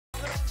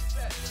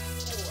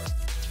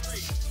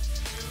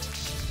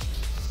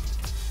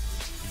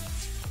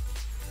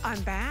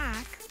I'm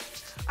back.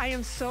 I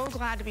am so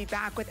glad to be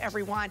back with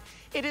everyone.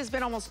 It has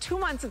been almost 2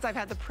 months since I've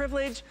had the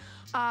privilege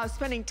of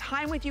spending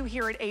time with you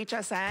here at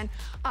HSN.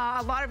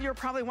 A lot of you are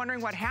probably wondering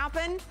what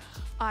happened.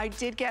 I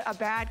did get a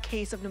bad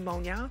case of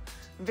pneumonia,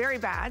 very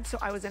bad, so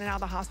I was in and out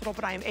of the hospital,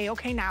 but I am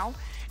A-okay now,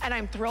 and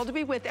I'm thrilled to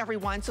be with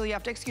everyone, so you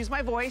have to excuse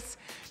my voice,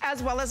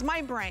 as well as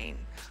my brain.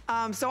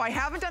 So I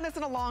haven't done this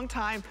in a long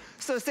time,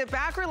 so sit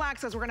back,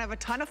 relax, because we're gonna have a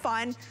ton of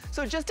fun.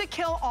 So just to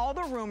kill all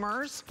the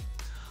rumors,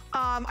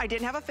 I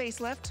didn't have a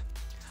facelift.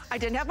 I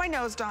didn't have my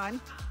nose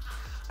done.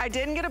 I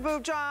didn't get a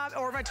boob job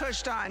or my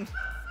tush done.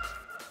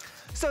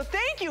 So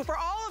thank you for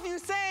all of you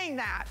saying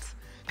that,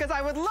 because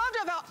I would love to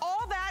have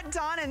all that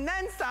done and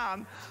then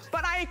some,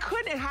 but I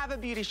couldn't have a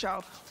beauty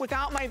show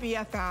without my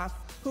BFF,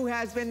 who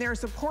has been there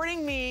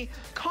supporting me,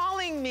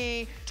 calling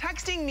me,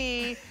 texting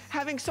me,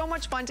 having so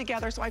much fun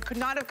together, so I could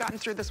not have gotten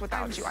through this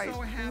without you. I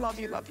love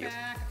you, love you.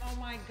 Oh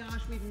my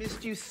gosh, we've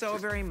missed you so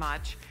very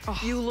much. Oh.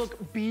 You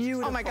look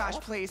beautiful. Oh my gosh,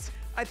 please.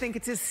 I think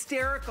it's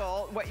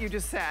hysterical what you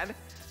just said.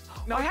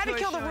 No, I had to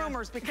kill the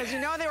rumors because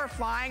you know they were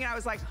flying, and I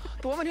was like,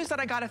 the woman who said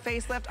I got a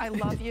facelift, I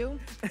love you.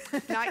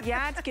 Not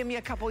yet, give me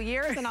a couple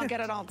years and I'll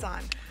get it all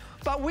done.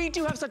 But we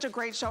do have such a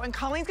great show, and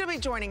Colleen's gonna be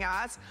joining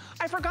us.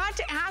 I forgot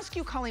to ask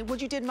you, Colleen,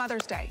 what you did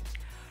Mother's Day.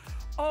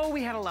 Oh,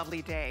 we had a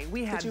lovely day.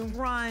 We had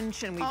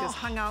brunch, and we just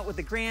hung out with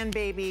the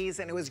grandbabies,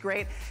 and it was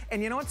great.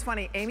 And you know what's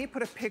funny? Amy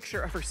put a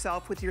picture of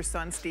herself with your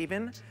son,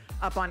 Steven,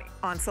 up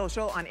on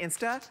social, on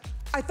Insta.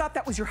 I thought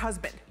that was your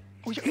husband.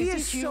 Oh, he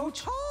is so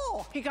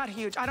tall. He got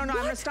huge. I don't know,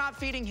 I'm gonna stop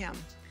feeding him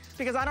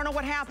because I don't know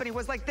what happened. He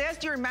was like this,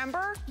 do you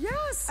remember?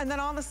 Yes. And then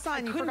all of a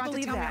sudden, you forgot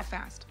to tell me how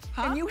fast.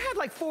 Huh? And you had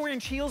like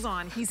 4-inch heels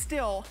on. He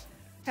still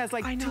has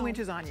like 2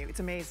 inches on you. It's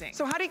amazing.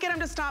 So how do you get him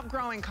to stop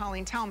growing,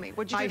 Colleen? Tell me.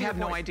 What'd you do? I have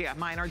no idea.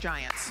 Mine are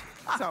giants.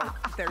 So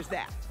there's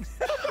that.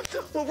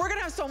 Well, we're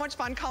gonna have so much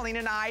fun, Colleen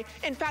and I.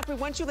 In fact, we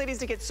want you ladies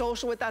to get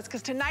social with us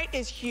because tonight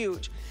is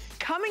huge.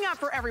 Coming up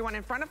for everyone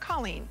in front of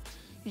Colleen,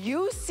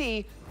 you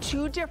see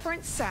 2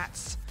 different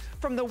sets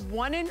from the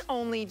one and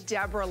only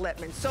Deborah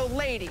Lippman. So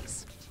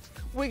ladies,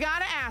 we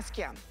gotta ask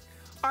you,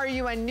 are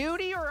you a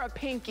nudie or a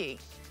pinky?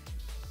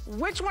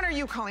 Which one are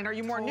you, Colleen? Are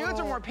you more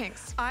nudes or more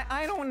pinks?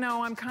 I don't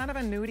know, I'm kind of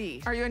a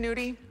nudie. Are you a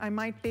nudie? I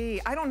might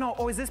be. I don't know,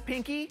 oh, is this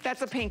pinky?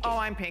 That's a pinky. Oh,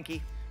 I'm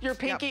pinky. You're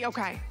pinky, yep.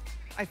 Okay.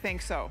 I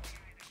think so.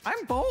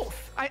 I'm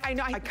both. I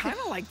know. I kind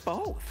of like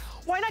both.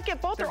 Why not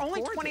get both? They're only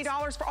gorgeous.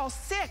 $20 for all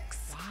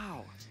 6.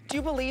 Wow. Do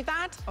you believe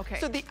that? Okay.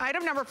 So the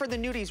item number for the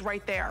nudies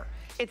right there.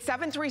 It's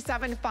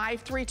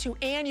 737-532,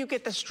 and you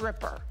get the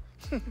stripper.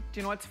 Do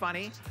you know what's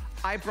funny?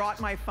 I brought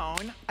my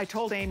phone. I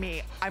told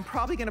Amy, I'm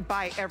probably gonna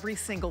buy every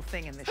single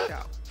thing in this show.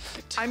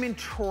 I'm in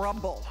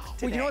trouble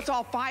today. Well, you know it's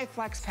all 5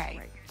 flex pay.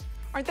 Right.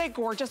 Aren't they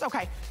gorgeous?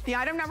 Okay, the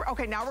item number,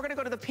 okay, now we're gonna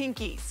go to the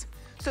pinkies.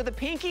 So the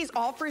pinkies,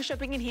 all free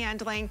shipping and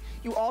handling.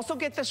 You also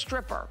get the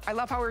stripper. I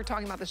love how we were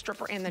talking about the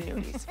stripper and the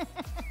nudies.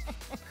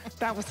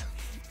 That was...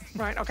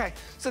 Right, okay.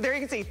 So there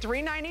you can see,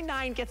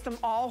 $3.99 gets them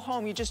all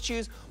home. You just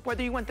choose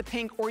whether you want the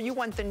pink or you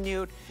want the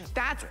nude.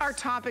 That's our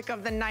topic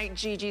of the night,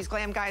 GG's,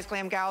 glam guys,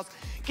 glam gals.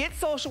 Get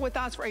social with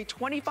us for a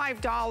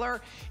 $25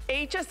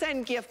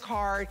 HSN gift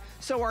card.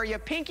 So are you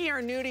pinky or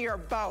nudie or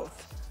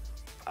both?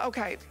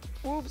 Okay,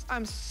 oops,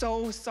 I'm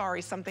so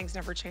sorry. Some things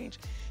never change.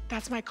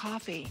 That's my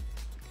coffee.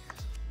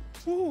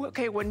 Ooh,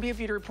 okay, it wouldn't be a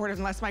beauty report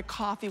unless my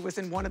coffee was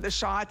in one of the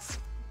shots.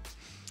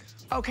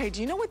 Okay,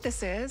 do you know what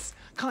this is?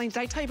 Colleen, did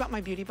I tell you about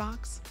my beauty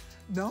box?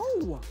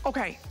 No.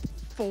 Okay,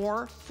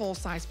 4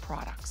 full-size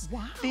products.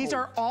 Wow. These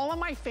are all of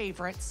my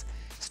favorites.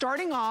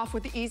 Starting off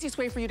with the easiest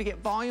way for you to get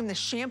volume, the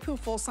shampoo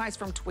full size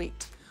from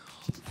Tweaked.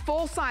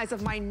 Full size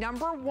of my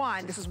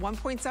 #1, this is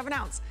 1.7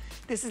 ounce.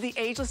 This is the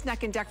Ageless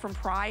Neck and Deck from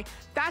Pry.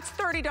 That's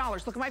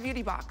 $30, look at my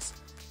beauty box.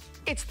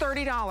 It's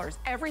 $30.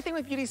 Everything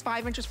with Beauty's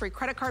 5 inches free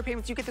credit card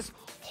payments. You get this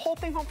whole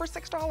thing home for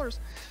 $6.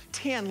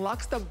 Tan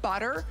Luxe, the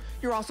butter,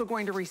 you're also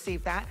going to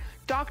receive that.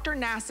 Dr.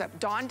 Nassif,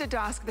 Dawn to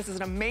Dusk. This is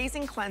an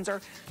amazing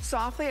cleanser.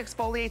 Softly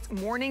exfoliates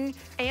morning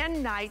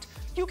and night.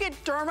 You get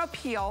Derma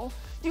Peel.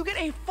 You get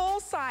a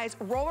full-size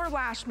roller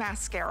lash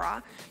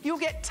mascara. You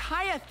get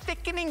Taya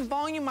thickening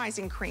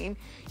volumizing cream.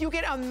 You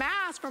get a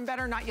mask from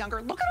Better Not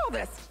Younger. Look at all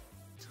this.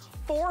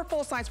 4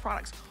 full-size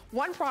products.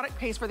 1 product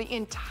pays for the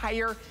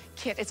entire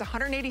kit. It's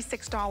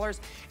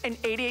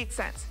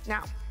 $186.88.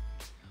 Now,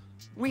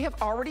 we have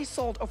already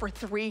sold over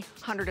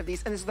 300 of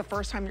these, and this is the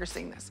first time you're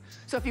seeing this.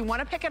 So if you want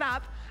to pick it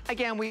up,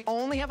 again, we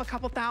only have a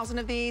couple thousand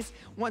of these.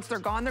 Once they're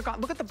gone, they're gone.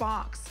 Look at the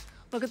box.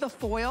 Look at the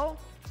foil.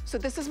 So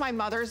this is my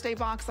Mother's Day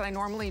box that I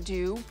normally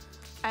do,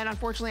 and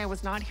unfortunately, I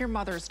was not here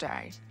Mother's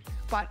Day,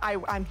 but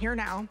I'm here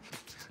now.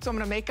 So I'm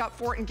gonna make up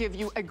for it and give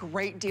you a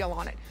great deal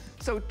on it.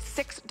 So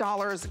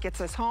 $6 gets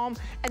us home.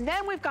 And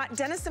then we've got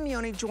Dennis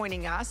Simeone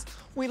joining us.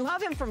 We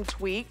love him from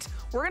Tweaked.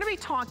 We're gonna be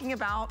talking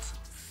about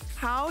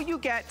how you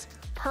get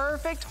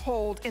perfect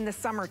hold in the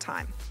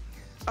summertime.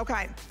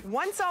 Okay,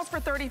 1 sells for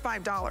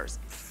 $35.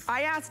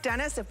 I asked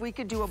Dennis if we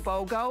could do a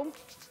BOGO,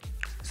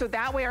 so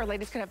that way our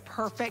ladies can have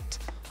perfect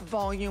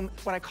volume,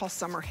 what I call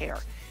summer hair.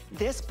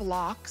 This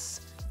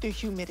blocks the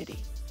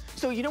humidity.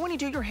 So you know when you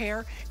do your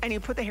hair and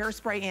you put the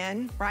hairspray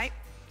in, right?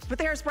 Put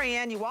the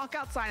hairspray in, you walk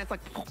outside, and it's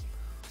like,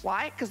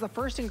 why? Because the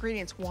first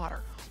ingredient's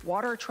water.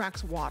 Water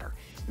attracts water.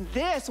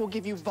 This will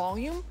give you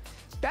volume.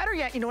 Better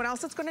yet, you know what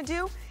else it's gonna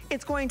do?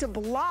 It's going to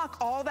block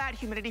all that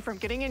humidity from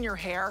getting in your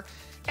hair,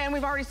 and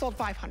we've already sold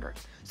 500.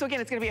 So again,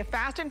 it's gonna be a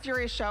fast and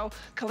furious show.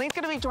 Colleen's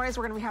gonna be joining us.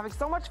 We're gonna be having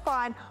so much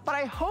fun, but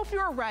I hope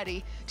you're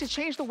ready to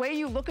change the way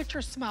you look at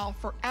your smile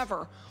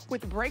forever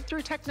with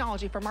breakthrough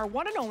technology from our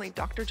one and only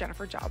Dr.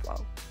 Jennifer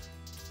Jablow.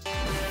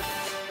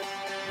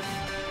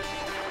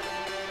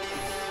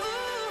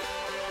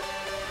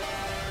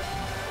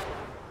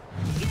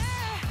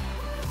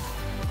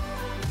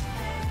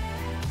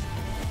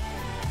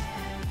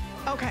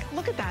 Okay,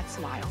 look at that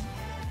smile.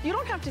 You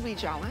don't have to be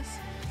jealous.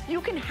 You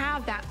can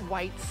have that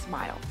white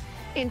smile.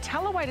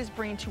 IntelliWhite is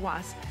bringing to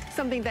us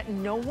something that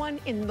no one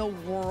in the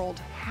world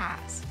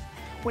has.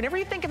 Whenever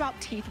you think about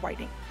teeth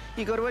whitening,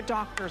 you go to a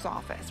doctor's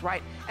office,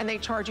 right? And they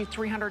charge you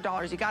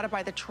 $300. You gotta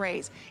buy the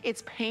trays.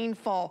 It's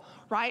painful,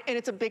 right? And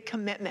it's a big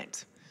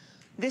commitment.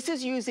 This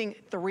is using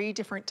 3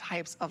 different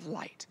types of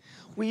light.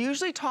 We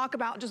usually talk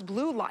about just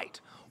blue light,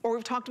 or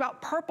we've talked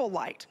about purple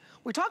light.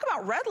 We talk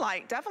about red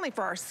light, definitely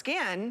for our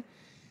skin.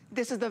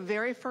 This is the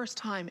very first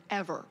time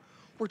ever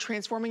we're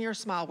transforming your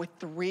smile with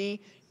 3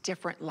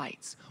 different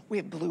lights. We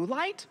have blue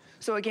light,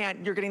 so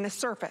again, you're getting the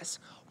surface.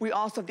 We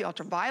also have the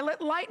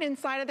ultraviolet light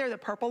inside of there, the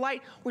purple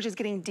light, which is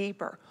getting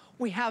deeper.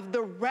 We have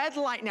the red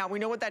light now. We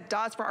know what that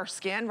does for our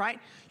skin, right?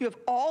 You have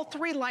all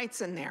 3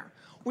 lights in there.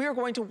 We are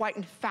going to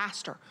whiten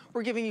faster.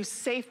 We're giving you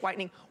safe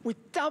whitening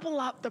with double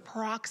up the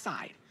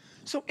peroxide.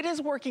 So it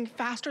is working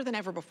faster than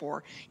ever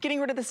before, getting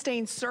rid of the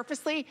stains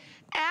surfacely,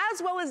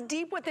 as well as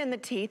deep within the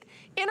teeth,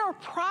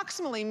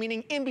 interproximally,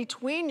 meaning in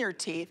between your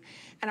teeth.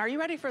 And are you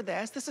ready for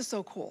this? This is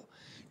so cool.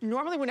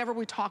 Normally, whenever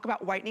we talk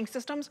about whitening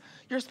systems,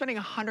 you're spending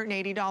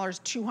 $180,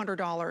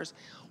 $200.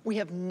 We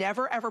have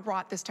never, ever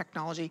brought this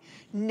technology,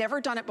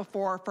 never done it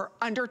before for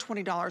under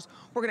 $20.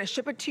 We're gonna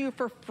ship it to you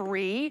for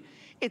free.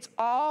 It's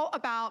all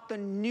about the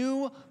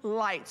new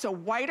light. So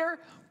whiter,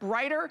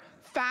 brighter,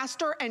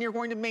 faster, and you're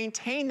going to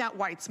maintain that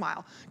white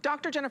smile.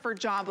 Dr. Jennifer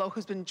Jablow,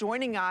 who's been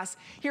joining us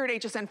here at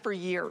HSN for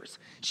years,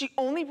 she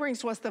only brings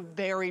to us the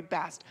very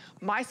best.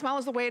 My smile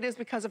is the way it is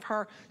because of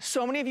her.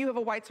 So many of you have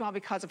a white smile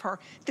because of her.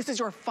 This is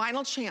your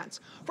final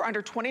chance for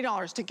under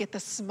 $20 to get the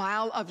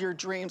smile of your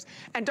dreams.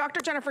 And Dr.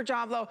 Jennifer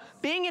Jablow,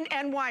 being in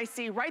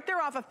NYC, right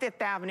there off of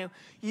 5th Avenue,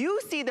 you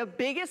see the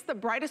biggest, the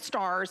brightest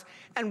stars,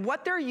 and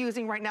what they're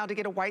using right now to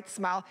get a white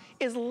smile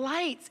is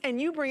lights, and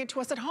you bring it to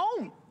us at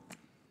home.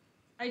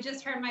 I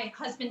just heard my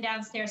husband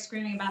downstairs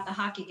screaming about the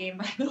hockey game,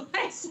 by the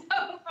way, so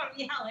I'm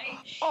yelling.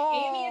 Oh.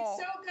 Amy, it's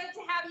so good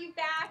to have you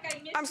back.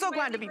 I miss I'm so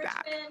glad to be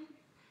back.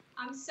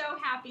 I'm so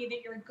happy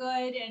that you're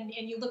good and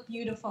you look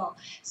beautiful.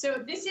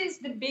 So this is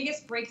the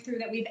biggest breakthrough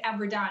that we've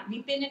ever done.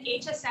 We've been in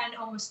HSN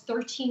almost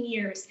 13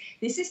 years.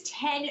 This is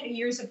 10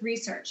 years of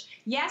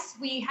research. Yes,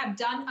 we have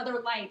done other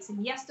lights,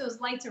 and yes,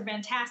 those lights are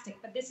fantastic,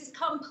 but this is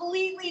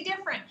completely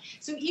different.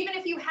 So even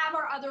if you have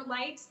our other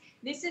lights,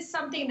 this is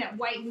something that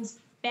whitens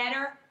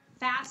better,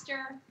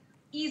 faster,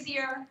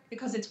 easier,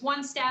 because it's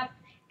one step,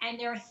 and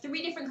there are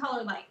 3 different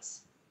color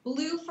lights.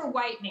 Blue for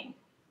whitening,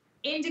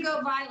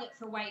 indigo violet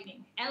for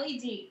whitening,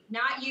 LED,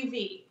 not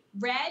UV.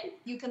 Red,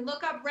 you can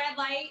look up red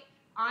light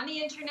on the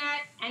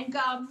internet and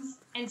gums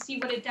and see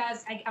what it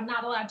does. I'm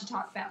not allowed to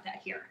talk about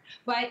that here,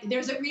 but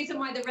there's a reason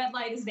why the red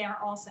light is there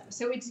also.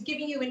 So it's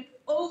giving you an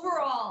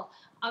overall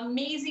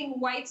amazing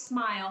white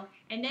smile,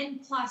 and then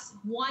plus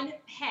 1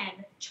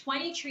 pen,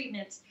 20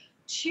 treatments,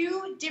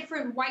 2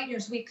 different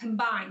whiteners we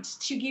combined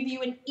to give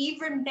you an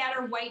even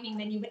better whitening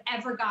than you've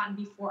ever gotten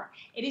before.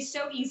 It is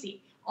so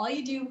easy. All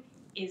you do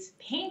is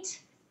paint,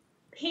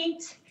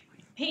 paint,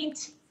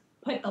 paint,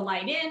 put the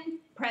light in,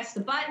 press the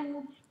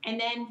button, and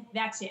then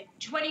that's it.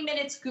 20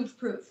 minutes goof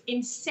proof.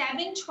 In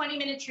 7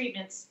 20-minute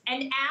treatments,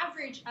 an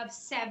average of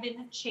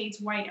 7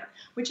 shades whiter,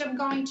 which I'm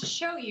going to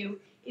show you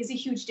is a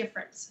huge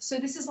difference. So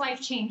this is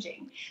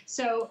life-changing.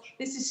 So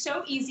this is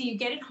so easy. You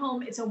get it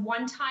home. It's a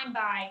one-time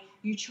buy.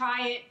 You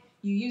try it.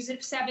 You use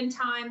it 7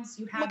 times,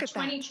 you have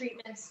 20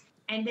 treatments,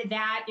 and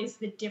that is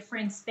the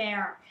difference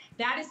there.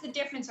 That is the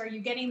difference. Are you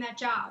getting that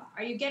job?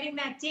 Are you getting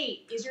that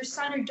date? Is your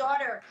son or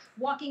daughter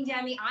walking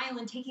down the aisle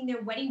and taking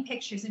their wedding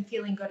pictures and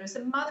feeling good? Is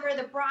the mother or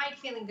the bride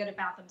feeling good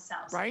about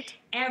themselves? Right.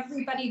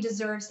 Everybody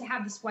deserves to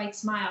have this white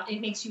smile.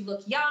 It makes you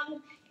look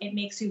young. It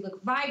makes you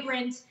look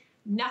vibrant.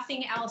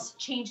 Nothing else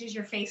changes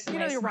your face the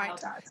way a smile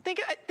does.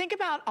 Think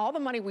about all the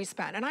money we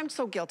spend, and I'm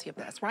so guilty of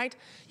this, right?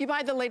 You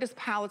buy the latest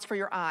palettes for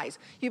your eyes.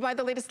 You buy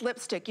the latest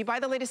lipstick. You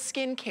buy the latest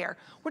skincare.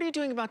 What are you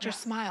doing about your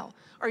smile?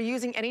 Are you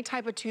using any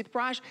type of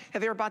toothbrush?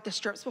 Have you ever bought the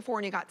strips before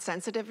and you got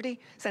sensitivity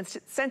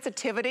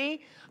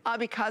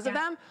because of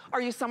them?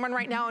 Are you someone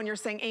right now and you're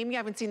saying, Amy, I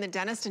haven't seen the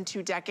dentist in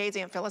 2 decades.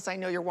 Aunt Phyllis, I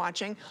know you're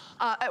watching.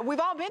 We've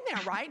all been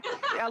there, right?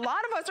 A lot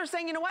of us are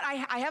saying, you know what?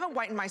 I haven't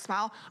whitened my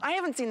smile. I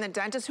haven't seen the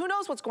dentist. Who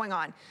knows what's going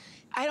on?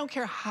 I don't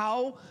care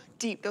how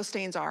deep those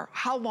stains are,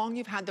 how long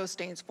you've had those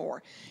stains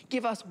for.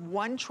 Give us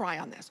 1 try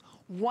on this.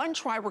 one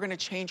try, we're gonna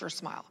change your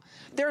smile.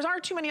 There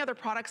aren't too many other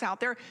products out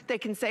there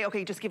that can say,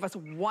 okay, just give us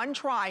one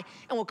try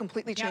and we'll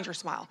completely change your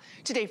smile.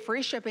 Today,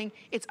 free shipping,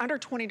 it's under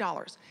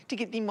 $20 to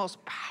get the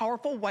most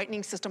powerful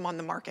whitening system on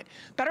the market.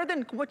 Better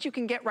than what you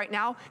can get right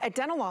now at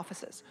dental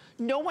offices.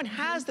 No one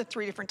has the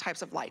 3 different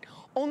types of light,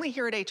 only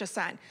here at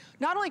HSN.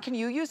 Not only can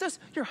you use this,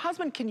 your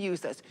husband can use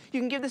this. You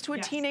can give this to a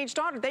teenage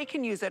daughter, they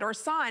can use it, or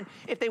son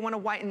if they wanna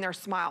whiten their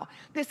smile.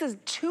 This is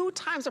 2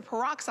 times the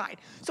peroxide,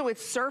 so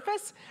it's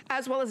surface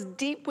as well as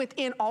deep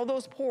within all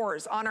those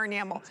pores on our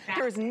enamel.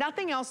 There is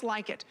nothing else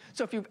like it.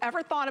 So if you've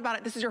ever thought about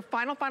it, this is your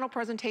final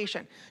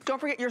presentation. Don't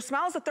forget, your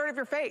smile is a third of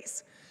your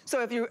face.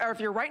 So if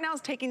you're right now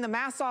taking the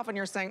mask off and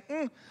you're saying,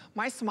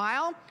 my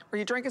smile, or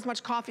you drink as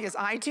much coffee as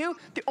I do,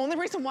 the only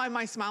reason why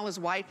my smile is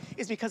white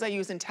is because I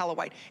use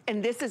IntelliWhite.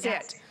 And this is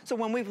it. So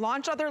when we've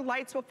launched other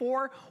lights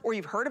before, or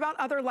you've heard about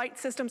other light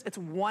systems, it's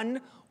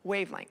one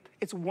wavelength,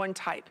 it's one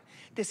type.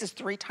 This is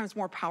 3 times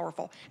more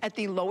powerful at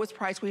the lowest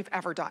price we've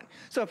ever done.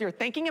 So if you're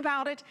thinking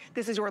about it,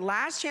 this is your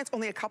last chance,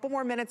 only a couple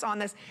more minutes on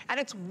this, and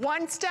it's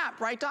one step,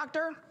 right,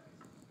 doctor?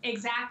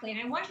 Exactly, and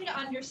I want you to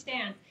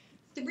understand,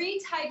 3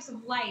 types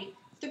of light,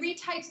 3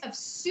 types of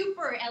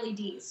super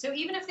LEDs. So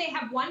even if they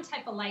have one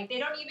type of light, they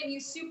don't even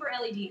use super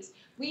LEDs.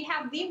 We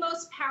have the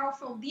most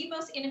powerful, the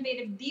most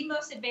innovative, the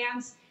most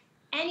advanced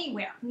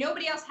anywhere.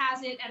 Nobody else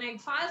has it, and I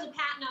filed a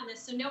patent on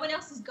this, so no one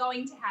else is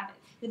going to have it.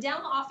 The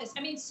dental office,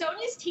 I mean,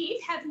 Sonia's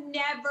teeth have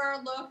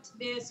never looked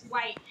this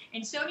white,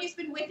 and Sonia's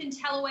been with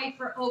IntelliWhite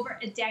for over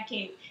a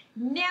decade.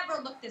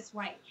 Never looked this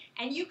white,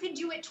 and you can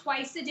do it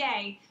twice a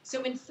day,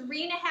 so in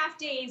 3.5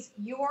 days,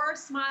 your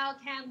smile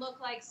can look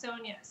like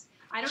Sonia's.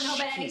 I don't know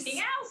about anything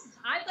else.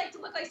 I'd like to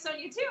look like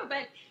Sonia too,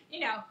 but,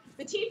 you know,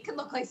 the teeth can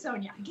look like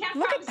Sonia. I can't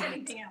promise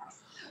anything else.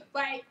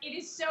 But it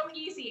is so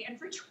easy, and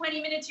for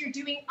 20 minutes, you're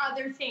doing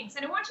other things.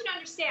 And I want you to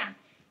understand,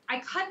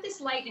 I cut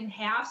this light in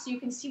half so you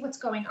can see what's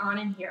going on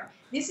in here.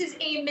 This is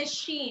a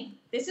machine.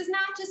 This is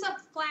not just a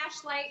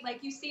flashlight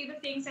like you see the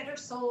things that are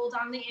sold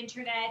on the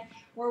internet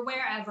or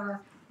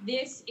wherever.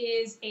 This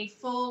is a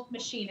full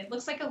machine. It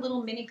looks like a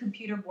little mini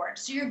computer board.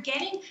 So you're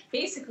getting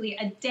basically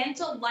a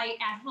dental light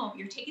at home.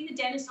 You're taking the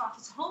dentist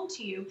office home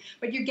to you,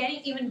 but you're getting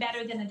even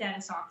better than a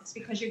dentist office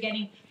because you're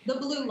getting the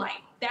blue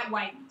light that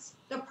whitens,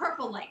 the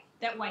purple light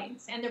that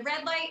whitens, and the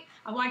red light.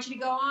 I want you to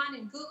go on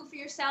and Google for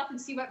yourself and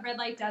see what red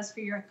light does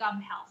for your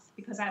gum health,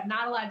 because I'm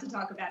not allowed to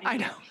talk about it. I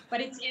know. But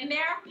it's in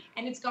there,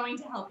 and it's going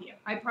to help you,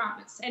 I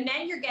promise. And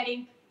then you're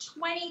getting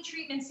 20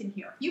 treatments in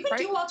here. You can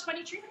do all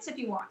 20 treatments if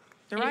you want.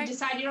 If you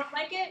decide you don't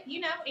like it, you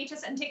know,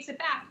 HSN takes it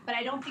back. But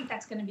I don't think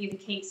that's going to be the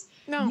case.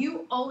 No.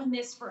 You own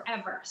this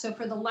forever. So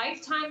for the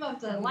lifetime of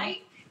the light,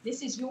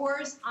 this is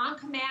yours on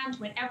command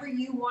whenever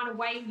you want to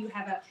whiten. You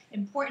have an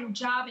important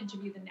job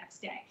interview the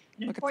next day,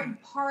 an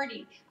important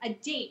party, a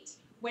date,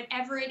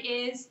 whatever it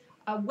is,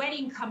 a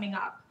wedding coming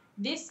up.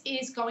 This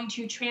is going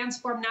to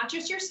transform not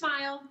just your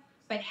smile,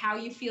 but how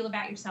you feel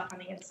about yourself on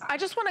the inside. I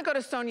just want to go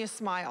to Sonia's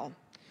smile.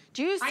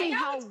 Do you see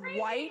how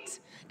white?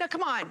 Now,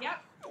 come on.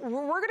 Yep.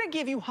 We're gonna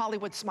give you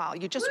Hollywood smile.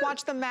 You just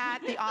watched the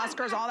Met, the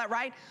Oscars, all that,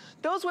 right?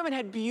 Those women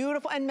had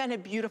beautiful, and men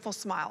had beautiful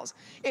smiles.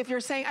 If you're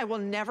saying, I will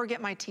never get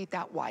my teeth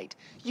that white,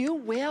 you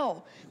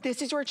will.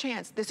 This is your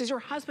chance. This is your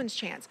husband's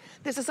chance.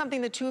 This is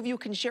something the 2 of you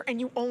can share, and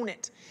you own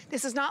it.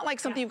 This is not like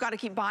something you've got to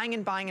keep buying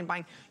and buying and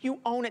buying. You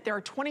own it. There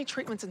are 20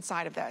 treatments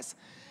inside of this.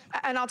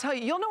 And I'll tell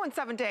you, you'll know in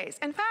 7 days.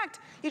 In fact,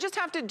 you just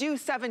have to do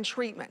 7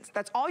 treatments.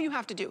 That's all you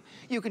have to do.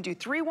 You can do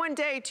 3 one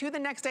day, 2 the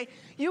next day.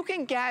 You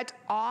can get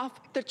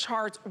off the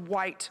charts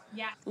white.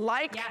 Yes.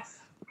 Like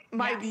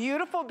my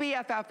beautiful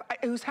BFF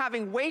who's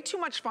having way too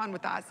much fun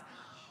with us.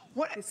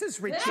 What? This is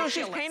ridiculous.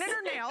 So she's painted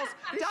her nails,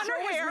 done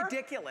her hair.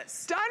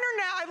 Ridiculous. Done her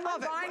nails. I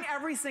love it. I'm buying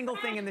every single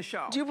thing in the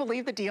show. Do you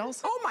believe the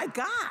deals? Oh my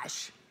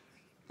gosh.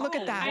 Look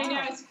at that. I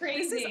know, it's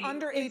crazy. This is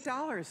under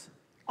 $8.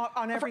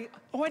 On every...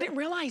 Oh, I didn't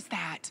realize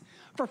that.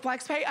 For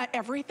FlexPay,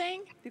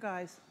 everything? You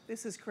guys,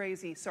 this is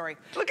crazy. Sorry.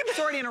 Look at this.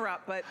 Sorry to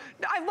interrupt, but...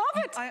 I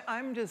love it.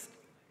 I'm just...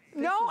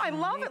 No, I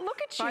love it. Look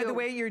at you. By the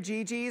way, your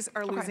GGs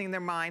are losing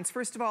their minds.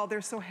 First of all,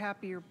 they're so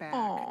happy you're back.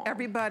 Aww.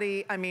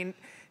 Everybody, I mean,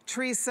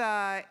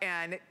 Teresa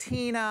and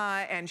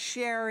Tina and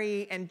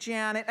Sherry and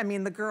Janet, I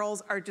mean, the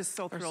girls are just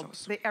so thrilled.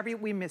 So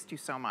we missed you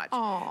so much.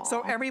 Aww.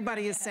 So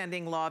everybody is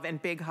sending love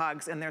and big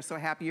hugs, and they're so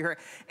happy you're here.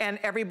 And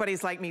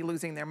everybody's like me,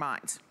 losing their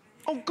minds.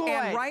 Oh, good.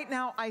 And right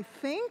now, I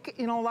think,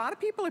 you know, a lot of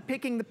people are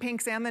picking the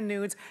pinks and the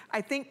nudes. I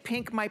think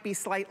pink might be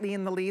slightly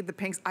in the lead, the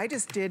pinks. I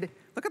just did,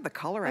 look at the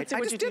color. I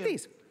just did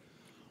these.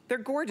 They're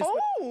gorgeous.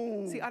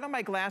 Oh. See, I don't have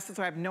my glasses,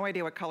 so I have no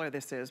idea what color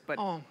this is, but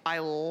I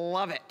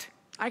love it.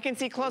 I can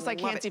see close, I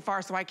can't see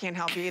far, so I can't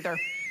help you either.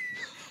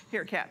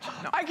 Here, catch.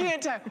 No. I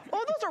can't tell.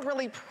 Oh, those are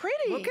really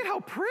pretty. Look at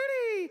how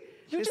pretty.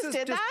 You just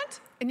did that?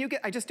 And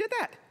I just did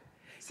that.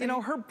 You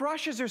know, her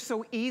brushes are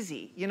so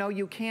easy. You know,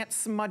 you can't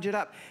smudge it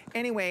up.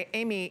 Anyway,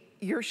 Amy,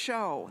 your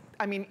show,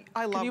 I mean,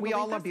 we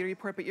all love Beauty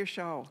Report, but your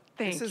show.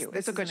 Thank you.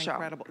 It's a good show.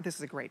 Incredible. This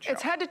is a great show.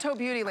 It's head to toe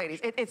beauty, ladies.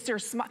 It's their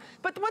smile.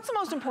 But what's the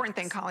most important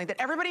thing, Colleen, that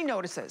everybody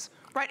notices,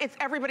 right? It's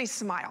everybody's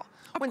smile.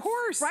 Of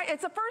course. Right?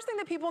 It's the first thing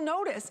that people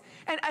notice.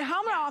 And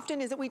how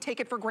often is it we take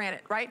it for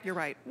granted, right? You're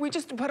right. We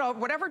just put out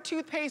whatever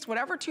toothpaste,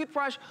 whatever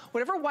toothbrush,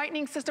 whatever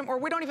whitening system, or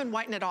we don't even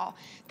whiten at all.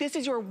 This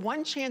is your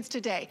one chance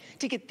today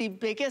to get the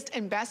biggest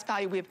and best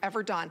value we've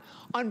ever done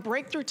on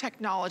breakthrough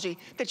technology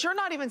that you're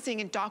not even seeing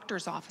in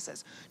doctors'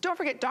 offices. Don't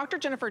forget, Dr.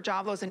 Jennifer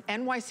Joblo is in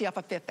NYC off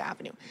of 5th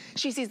Avenue.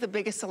 She sees the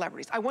biggest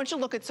celebrities. I want you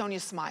to look at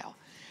Sonia's smile.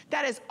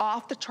 That is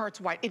off the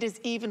charts white. It is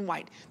even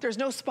white. There's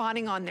no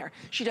spotting on there.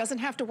 She doesn't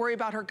have to worry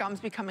about her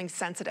gums becoming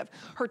sensitive.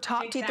 Her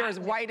top teeth are as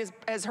white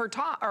as her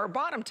top or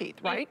bottom teeth,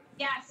 right?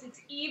 Yes, it's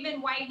even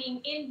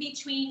whitening in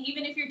between,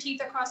 even if your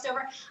teeth are crossed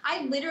over.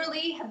 I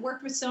literally have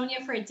worked with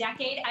Sonia for a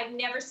decade. I've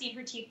never seen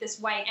her teeth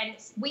this white. And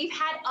we've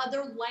had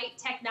other light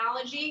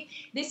technology.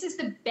 This is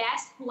the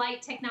best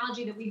light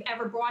technology that we've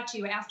ever brought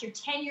you after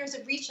 10 years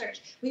of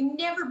research. We've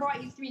never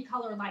brought you 3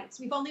 color lights.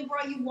 We've only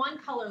brought you 1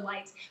 color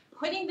lights.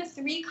 Putting the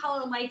 3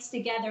 color lights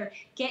together,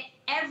 get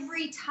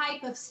every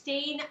type of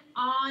stain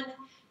on,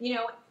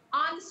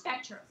 on the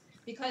spectrum,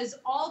 because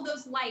all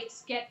those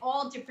lights get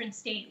all different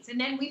stains. And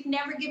then we've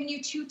never given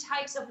you 2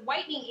 types of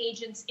whitening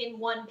agents in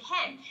 1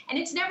 pen. And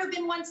it's never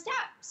been 1 step.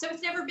 So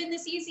it's never been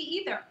this easy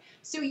either.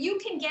 So you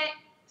can get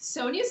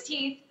Sonia's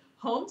teeth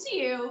home to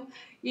you,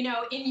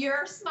 in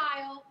your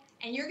smile,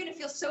 and you're gonna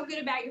feel so good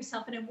about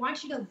yourself. And I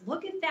want you to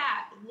look at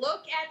that.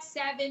 Look at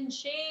 7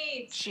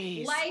 shades.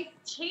 Jeez.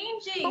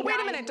 Life-changing. But wait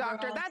a minute,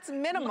 doctor, that's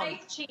minimum.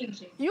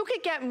 Life-changing. You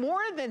could get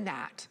more than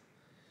that.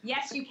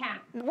 Yes, you can.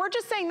 We're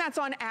just saying that's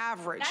on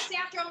average. That's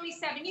after only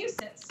 7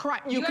 uses.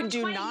 Correct. You can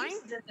do 9.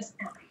 Uses at this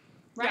point,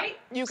 right?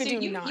 Yeah, you can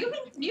do 9.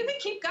 You can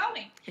keep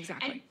going.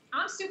 Exactly. And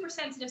I'm super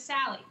sensitive,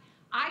 Sally.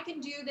 I can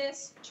do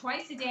this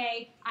twice a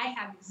day. I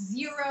have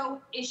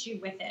 0 issue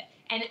with it.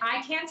 And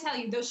I can tell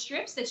you, those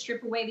strips that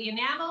strip away the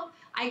enamel,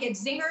 I get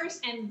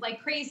zingers and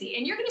like crazy.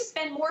 And you're gonna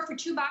spend more for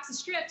 2 boxes of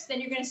strips than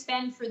you're gonna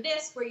spend for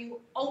this, where you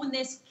own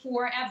this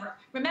forever.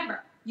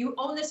 Remember, you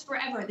own this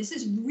forever. This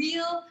is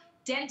real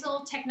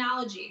dental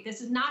technology.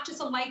 This is not just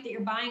a light that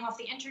you're buying off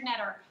the internet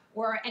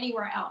or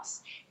anywhere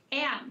else.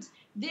 And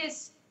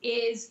this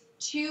is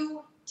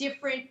 2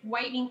 different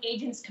whitening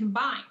agents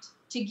combined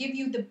to give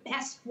you the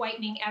best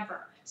whitening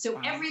ever.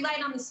 So every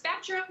light on the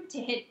spectrum to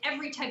hit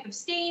every type of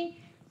stain,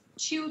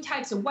 2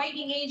 types of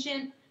whitening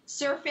agent,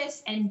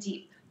 surface and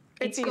deep.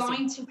 It's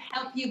going to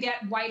help you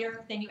get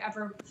whiter than you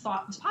ever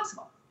thought was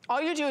possible.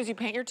 All you do is you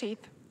paint your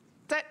teeth.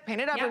 That's it.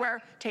 Paint it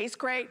everywhere. Tastes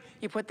great.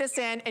 You put this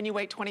in and you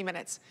wait 20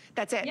 minutes.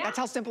 That's it. That's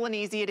how simple and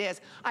easy it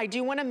is. I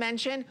do want to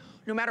mention,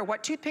 no matter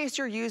what toothpaste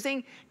you're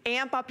using,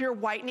 amp up your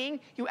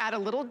whitening. You add a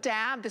little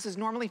dab. This is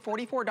normally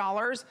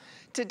 $44.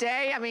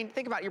 Today, I mean,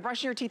 think about it. You're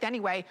brushing your teeth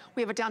anyway.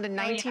 We have it down to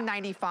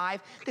 $19.95.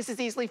 This is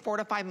easily 4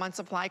 to 5 months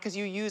supply because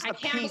you use a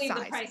pea size. I can't believe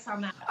the price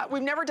on that.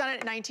 We've never done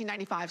it at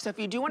 $19.95. So if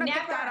you do want to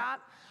pick that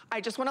up, I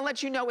just want to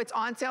let you know it's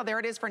on sale. There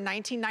it is for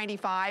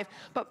 $19.95.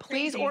 But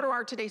please order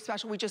our today's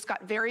special. We just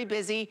got very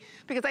busy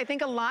because I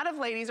think a lot of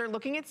ladies are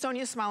looking at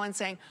Sonia's smile and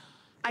saying,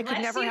 I could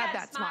never have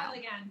that smile.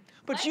 Again.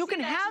 But you can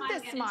have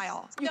this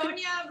smile.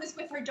 Sonia was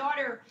with her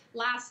daughter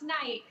last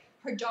night.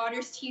 Her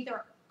daughter's teeth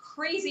are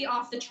crazy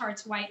off the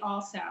charts white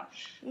also.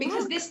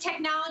 Because this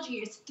technology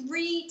is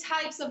 3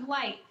 types of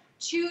light,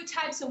 2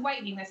 types of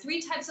whitening, the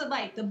 3 types of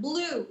light, the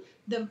blue,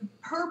 the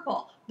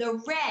purple, the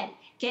red,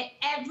 get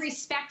every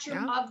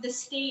spectrum of the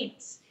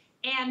stains.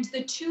 And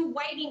the 2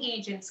 whitening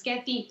agents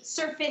get the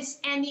surface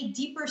and the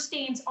deeper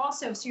stains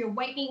also, so you're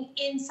whitening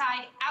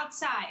inside,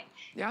 outside.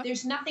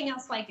 There's nothing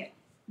else like it.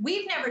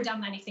 We've never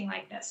done anything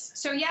like this.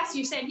 So yes,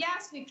 you said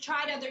yes, we've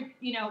tried other,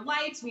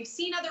 lights. We've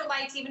seen other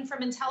lights, even from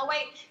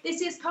IntelliWhite.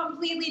 This is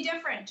completely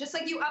different. Just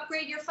like you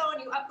upgrade your phone,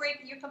 you upgrade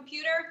your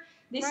computer,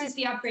 this is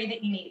the upgrade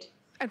that you need.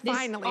 And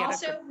finally,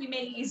 also, we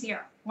made it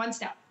easier. 1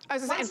 step. I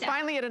was going to say, and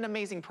finally at an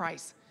amazing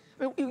price.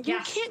 You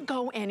can't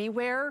go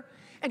anywhere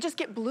and just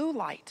get blue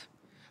light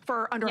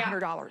for under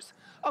 $100.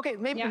 Okay,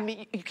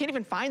 maybe you can't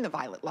even find the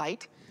violet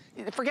light.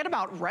 Forget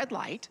about red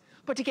light.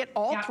 But to get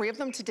all 3 of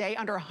them today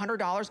under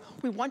 $100,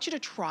 we want you to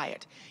try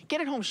it.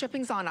 Get it home,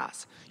 shipping's on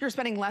us. You're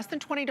spending less than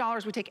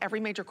 $20, we take every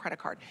major credit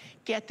card.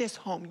 Get this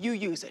home, you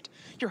use it.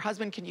 Your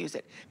husband can use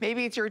it.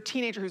 Maybe it's your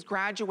teenager who's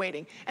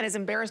graduating and is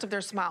embarrassed of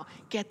their smile.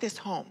 Get this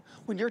home.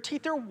 When your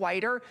teeth are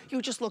whiter,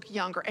 you just look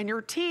younger. And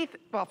your teeth,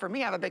 well, for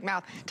me, I have a big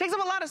mouth, takes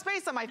up a lot of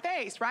space on my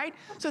face, right?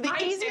 So the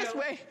easiest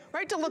way,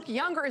 to look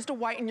younger is to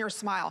whiten your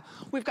smile.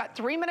 We've got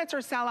 3 minutes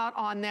or sell out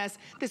on this.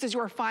 This is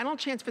your final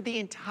chance for the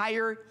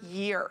entire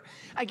year.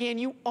 Again,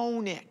 you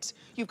own it.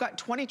 You've got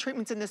 20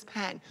 treatments in this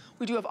pen.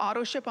 We do have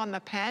auto ship on the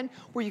pen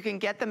where you can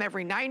get them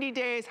every 90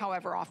 days,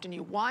 however often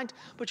you want,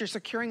 but you're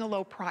securing a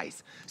low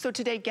price. So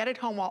today, get it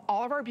home while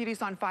all of our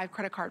beauty's on 5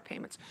 credit card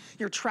payments.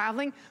 You're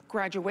traveling,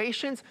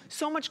 graduations,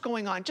 so much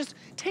going on. Just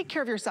take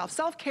care of yourself.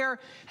 Self-care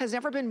has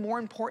never been more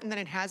important than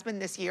it has been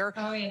this year.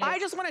 Oh, yes. I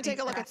just want to take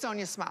a look at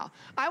Sonia's smile.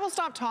 I will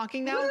stop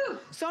talking now. Woo!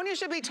 Sonia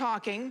should be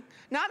talking,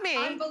 not me.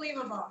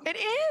 Unbelievable. It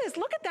is.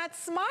 Look at that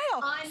smile.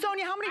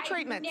 Sonia, how many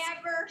treatments?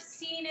 I've never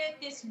seen it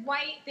this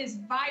white, this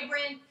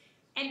vibrant,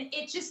 and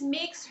it just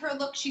makes her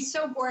look, she's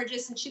so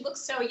gorgeous and she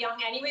looks so young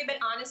anyway, but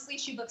honestly,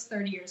 she looks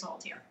 30 years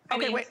old here.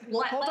 Okay, wait,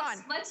 hold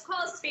on. Let's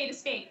call a spade a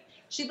spade.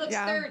 She looks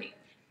 30.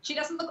 She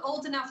doesn't look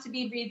old enough to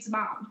be Reed's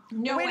mom.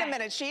 No way. Wait a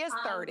minute, she is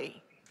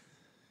 30.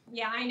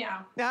 Yeah, I know.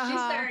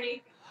 She's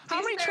 30.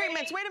 How many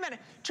treatments? Wait a minute.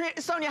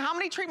 Sonia, how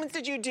many treatments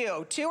did you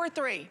do? 2 or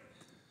 3? Me?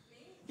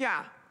 Yeah.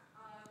 Like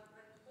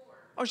 4.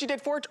 Oh, she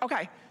did 4?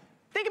 Okay.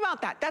 Think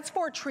about that. That's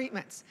 4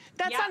 treatments.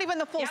 That's not even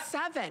the full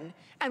 7.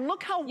 And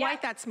look how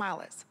white that smile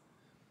is.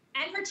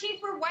 And her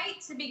teeth were white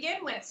to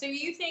begin with. So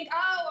you think,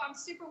 oh, I'm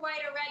super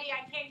white already.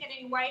 I can't get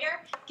any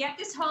whiter. Get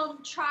this home.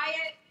 Try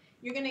it.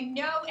 You're going to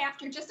know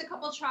after just a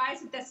couple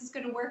tries if this is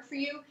going to work for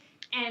you.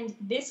 And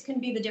this can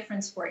be the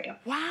difference for you.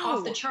 Wow.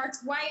 Off the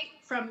charts white,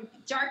 from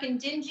dark and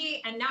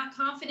dingy and not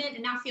confident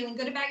and not feeling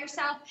good about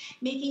yourself,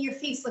 making your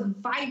face look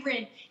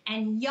vibrant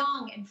and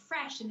young and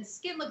fresh, and the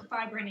skin look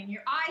vibrant and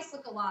your eyes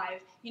look alive.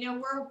 You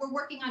know, we're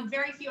working on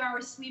very few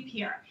hours sleep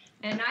here.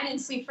 And I didn't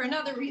sleep for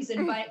another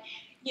reason, but,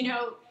 you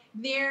know,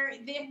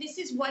 this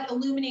is what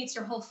illuminates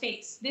your whole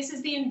face. This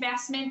is the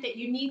investment that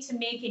you need to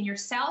make in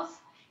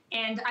yourself.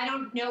 And I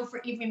don't know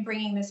for even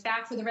bringing this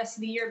back for the rest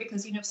of the year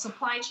because, you know,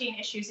 supply chain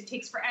issues, it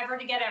takes forever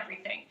to get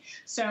everything.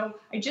 So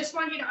I just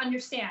want you to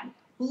understand,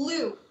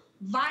 blue,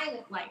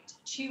 violet light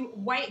to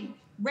whiten,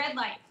 red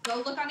light. Go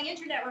look on the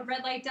internet what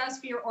red light does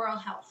for your oral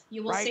health.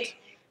 You will see.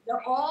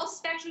 They're all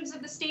spectrums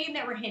of the stain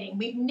that we're hitting.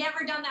 We've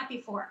never done that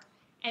before.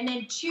 And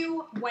then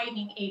 2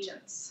 whitening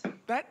agents.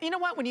 But you know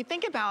what, when you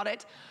think about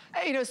it,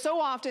 you know, so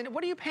often,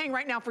 what are you paying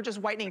right now for just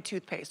whitening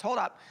toothpaste? Hold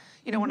up.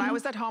 You know, when I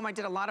was at home, I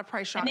did a lot of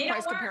price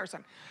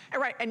comparison.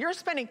 Right, and you're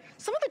spending,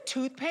 some of the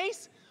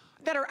toothpaste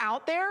that are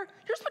out there,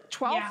 you're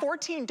spending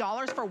 $12,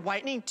 $14 for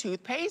whitening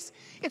toothpaste.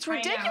 It's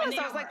ridiculous.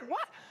 I was like,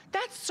 what?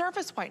 That's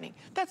surface whitening.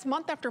 That's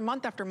month after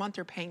month after month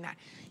you're paying that.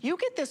 You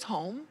get this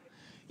home,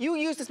 you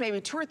use this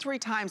maybe 2 or 3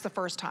 times the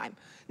first time.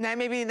 And then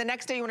maybe the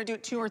next day you want to do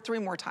it 2 or 3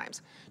 more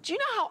times. Do you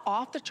know how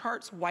off the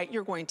charts white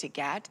you're going to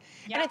get?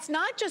 And it's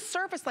not just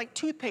surface like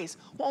toothpaste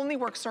will only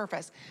work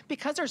surface.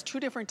 Because there's 2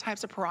 different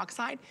types of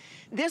peroxide,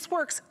 this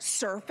works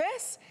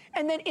surface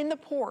and then in the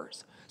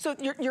pores. So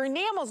your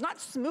enamel is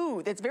not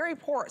smooth, it's very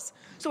porous.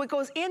 So it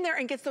goes in there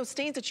and gets those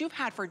stains that you've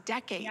had for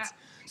decades.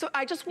 So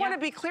I just want to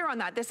be clear on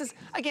that. This is,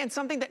 again,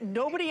 something that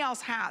nobody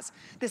else has.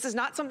 This is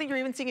not something you're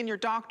even seeing in your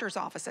doctor's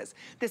offices.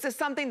 This is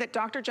something that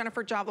Dr.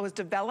 Jennifer Jablo has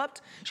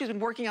developed. She's been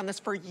working on this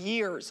for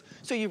years.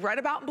 So you've read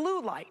about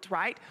blue light,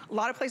 right? A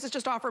lot of places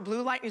just offer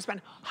blue light and you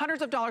spend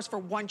hundreds of dollars for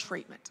 1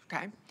 treatment,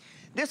 okay?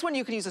 This one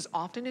you can use as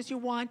often as you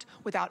want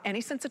without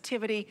any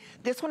sensitivity.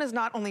 This one is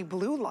not only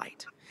blue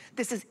light,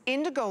 this is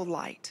indigo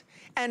light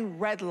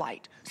and red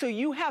light. So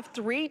you have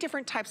 3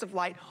 different types of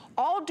light,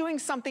 all doing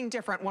something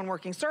different. One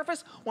working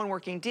surface, one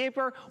working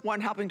deeper, one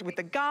helping with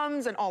the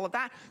gums and all of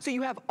that. So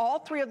you have all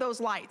 3 of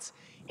those lights.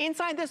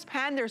 Inside this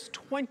pen, there's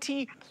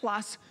 20+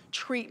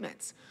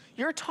 treatments.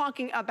 You're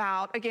talking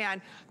about,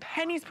 again,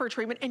 pennies per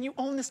treatment, and you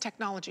own this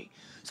technology.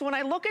 So when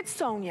I look at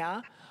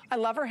Sonia, I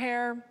love her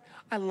hair,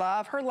 I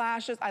love her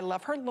lashes, I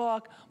love her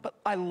look, but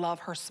I love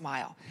her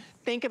smile.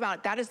 Think about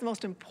it, that is the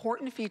most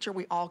important feature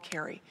we all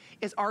carry,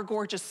 is our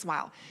gorgeous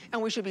smile.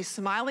 And we should be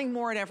smiling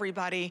more at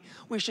everybody.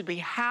 We should be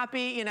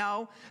happy, you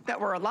know, that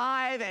we're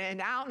alive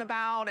and out and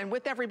about and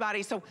with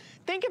everybody. So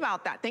think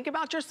about that. Think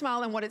about your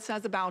smile and what it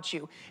says about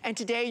you. And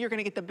today you're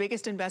gonna get the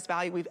biggest and best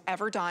value we've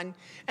ever done.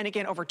 And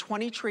again, over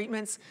 20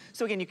 treatments.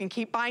 So again, you can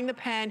keep buying the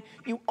pen.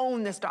 You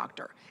own this,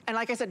 doctor. And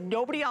like I said,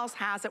 nobody else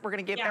has it. We're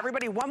gonna give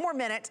everybody 1 more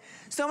minute.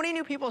 So many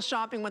new people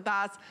shopping with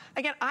us.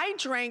 Again, I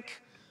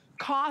drink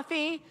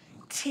coffee,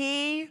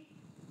 tea,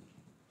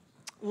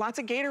 lots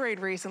of Gatorade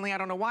recently. I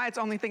don't know why. It's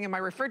the only thing in my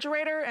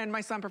refrigerator, and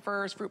my son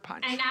prefers fruit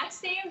punch. And that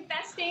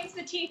stains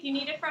the teeth. You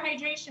need it for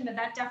hydration, but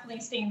that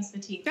definitely stains the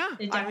teeth. Yeah,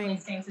 it definitely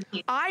stains the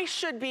teeth. I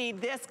should be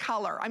this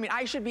color. I mean,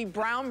 I should be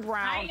brown.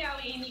 I know,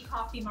 Amy,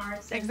 Coffee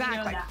Mars. Exactly.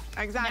 You know that.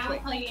 Exactly.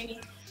 Now we'll play Amy.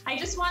 I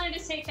just wanted to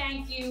say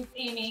thank you,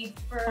 Amy,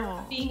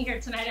 for being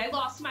here tonight. I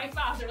lost my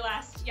father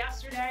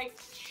yesterday,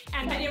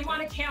 and I didn't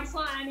want to cancel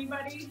on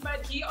anybody,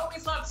 but he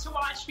always loves to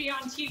watch me on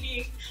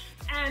TV,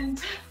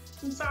 and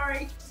I'm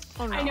sorry.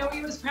 Oh, no. I know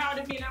he was proud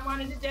of me, and I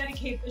wanted to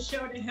dedicate the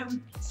show to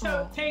him.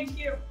 So thank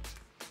you.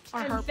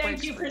 And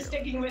thank you for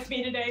sticking with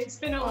me today. It's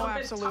been a little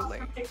bit tough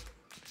for me.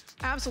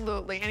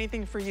 Absolutely.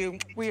 Anything for you.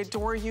 We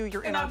adore you.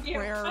 You're in our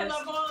prayers. I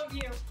love all of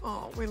you.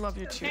 Oh, we love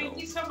you too. Thank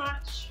you so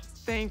much.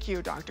 Thank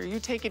you, doctor. You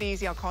take it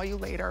easy. I'll call you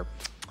later.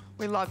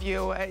 We love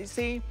you.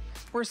 See,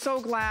 We're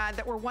so glad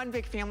that we're one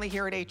big family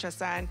here at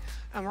HSN,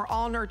 and we're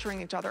all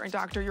nurturing each other. And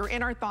Doctor, you're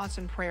in our thoughts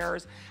and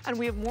prayers, and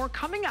we have more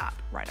coming up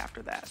right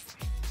after this.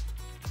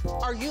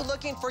 Are you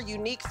looking for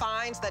unique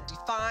finds that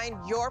define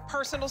your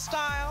personal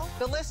style?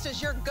 The List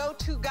is your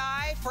go-to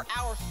guide for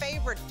our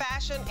favorite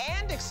fashion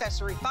and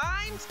accessory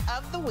finds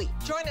of the week.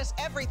 Join us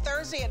every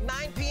Thursday at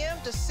 9 p.m.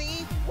 to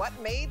see what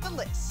made the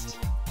list.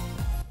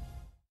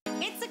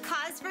 It's a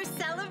cause for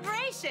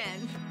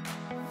celebration.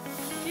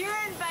 You're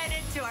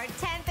invited to our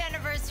 10th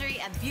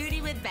anniversary of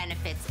Beauty with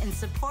Benefits in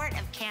support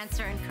of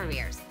cancer and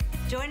careers.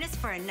 Join us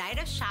for a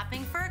night of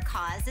shopping for a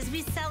cause as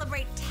we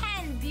celebrate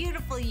 10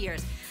 beautiful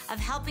years of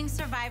helping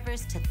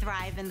survivors to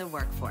thrive in the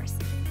workforce.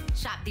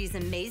 Shop these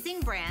amazing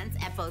brands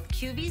at both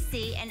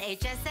QVC and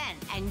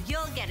HSN, and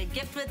you'll get a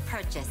gift with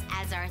purchase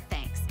as our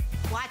thanks.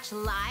 Watch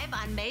live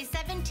on May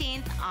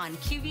 17th on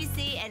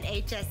QVC and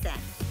HSN.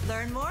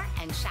 Learn more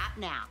and shop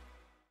now.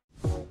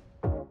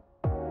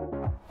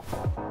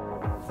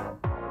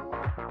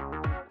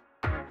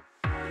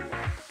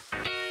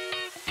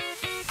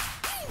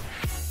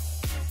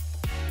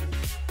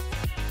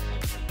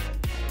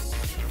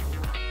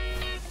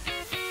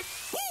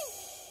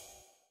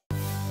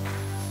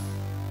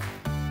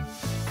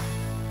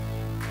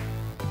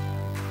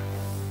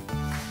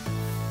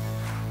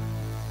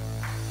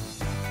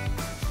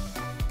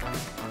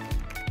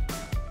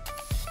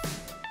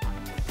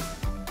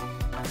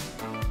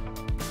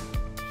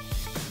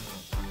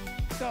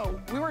 So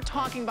we were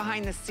talking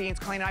behind the scenes,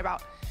 Colleen and I,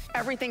 about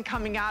everything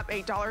coming up,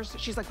 $8.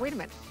 She's like, wait a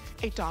minute,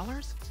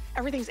 $8?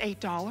 Everything's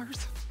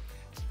 $8?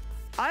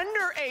 Under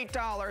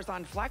 $8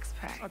 on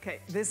FlexPay. Okay,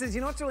 this is, you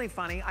know what's really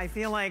funny? I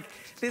feel like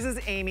this is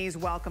Amy's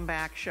welcome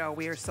back show.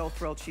 We are so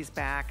thrilled she's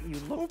back. You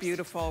look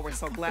beautiful. We're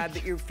so glad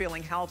that you're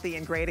feeling healthy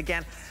and great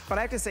again. But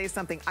I have to say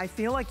something. I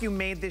feel like you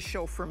made this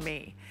show for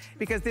me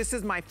because this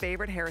is my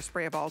favorite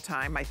hairspray of all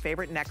time, my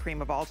favorite neck cream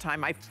of all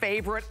time, my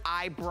favorite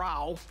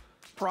eyebrow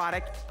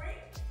product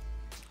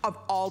of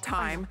all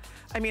time.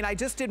 I mean, I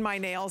just did my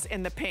nails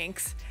in the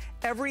pinks.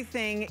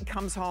 Everything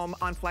comes home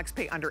on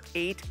FlexPay under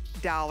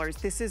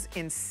 $8. This is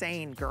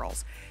insane,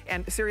 girls.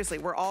 And seriously,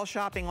 we're all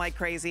shopping like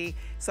crazy.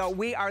 So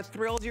we are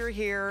thrilled you're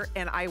here.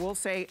 And I will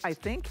say, I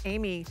think,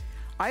 Amy,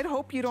 I'd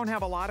hope you don't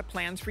have a lot of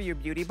plans for your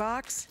beauty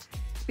box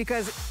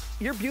because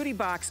your beauty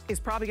box is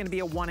probably gonna be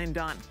a one and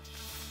done.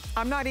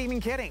 I'm not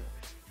even kidding.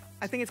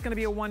 I think it's gonna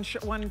be a one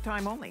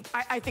time only.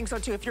 I think so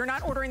too. If you're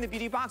not ordering the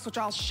beauty box, which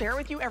I'll share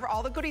with you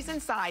all the goodies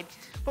inside,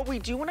 but we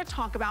do wanna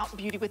talk about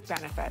Beauty with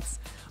Benefits.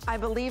 I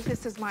believe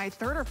this is my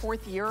third or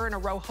fourth year in a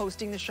row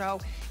hosting the show.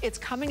 It's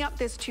coming up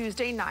this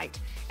Tuesday night.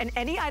 And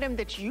any item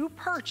that you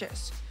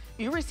purchase,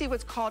 you receive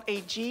what's called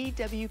a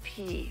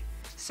GWP.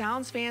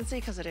 Sounds fancy,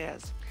 because it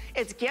is.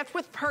 It's gift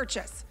with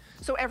purchase.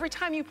 So every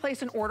time you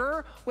place an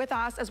order with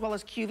us, as well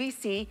as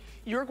QVC,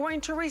 you're going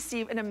to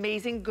receive an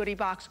amazing goodie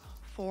box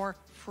for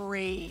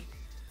free.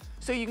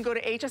 So you can go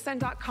to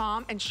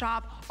hsn.com and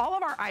shop all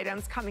of our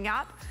items coming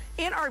up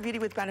in our Beauty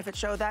with Benefits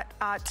show that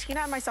Tina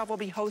and myself will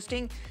be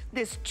hosting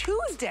this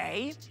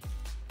Tuesday.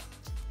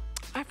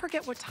 I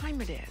forget what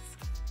time it is,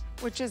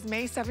 which is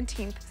May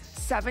 17th,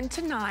 7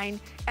 to 9.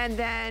 And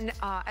then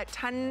at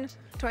 10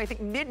 to, I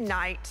think,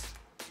 midnight,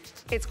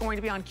 it's going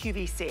to be on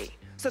QVC.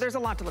 So there's a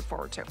lot to look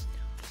forward to.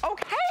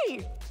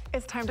 Okay,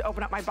 it's time to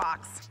open up my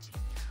box.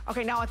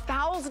 Okay, now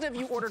 1,000 of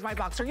you ordered my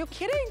box. Are you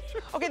kidding?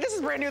 Okay, this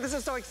is brand new. This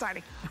is so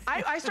exciting.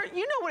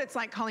 You know what it's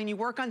like, Colleen, you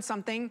work on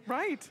something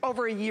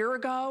over a year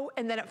ago,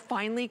 and then it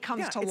finally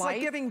comes to life. It's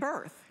like giving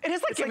birth. It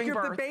is like giving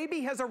birth. The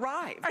baby has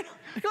arrived.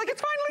 You're like,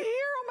 it's finally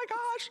here, oh my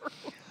gosh.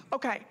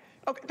 Okay,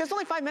 there's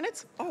only 5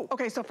 minutes? Oh.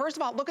 Okay, so first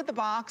of all, look at the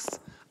box.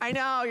 I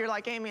know, you're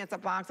like, Amy, it's a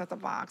box,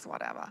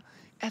 whatever.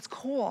 That's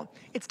cool.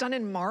 It's done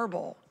in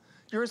marble.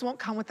 Yours won't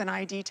come with an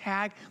ID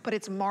tag, but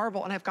it's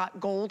marble and I've got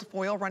gold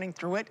foil running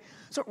through it.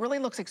 So it really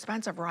looks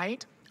expensive,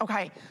 right?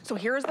 Okay, so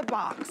here's the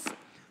box.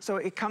 So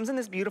it comes in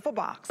this beautiful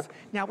box.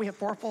 Now we have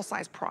 4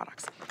 full-size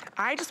products.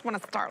 I just wanna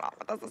start off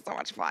with this, is so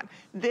much fun.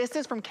 This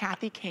is from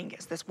Kathy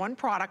Kangas. This one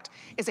product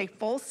is a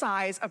full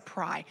size of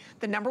Pry,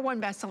 the #1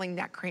 best-selling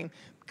neck cream,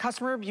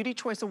 Customer Beauty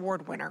Choice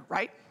Award winner,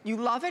 right? You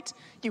love it,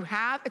 you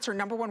have, it's her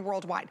 #1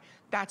 worldwide.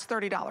 That's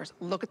 $30.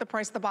 Look at the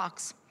price of the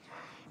box.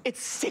 It's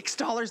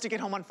 $6 to get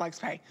home on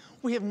FlexPay.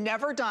 We have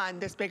never done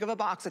this big of a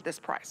box at this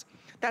price.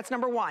 That's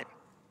 #1.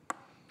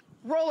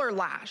 Roller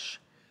Lash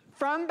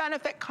from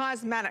Benefit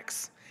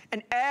Cosmetics.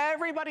 And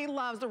everybody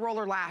loves the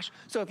roller lash.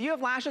 So if you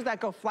have lashes that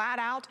go flat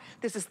out,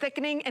 this is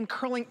thickening and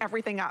curling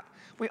everything up.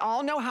 We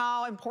all know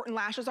how important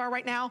lashes are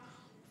right now.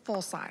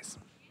 Full size.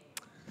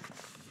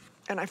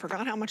 And I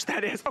forgot how much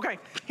that is. Okay,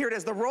 here it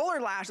is. The roller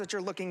lash that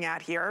you're looking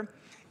at here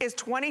is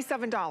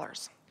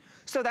 $27.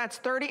 So that's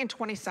 30 and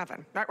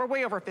 27, right? We're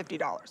way over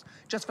 $50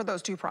 just for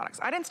those 2 products.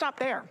 I didn't stop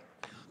there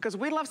because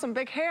we love some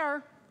big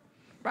hair,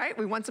 right?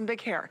 We want some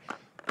big hair.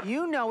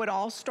 You know it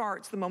all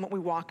starts the moment we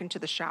walk into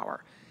the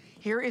shower.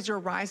 Here is your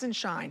Rise and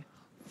Shine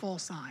full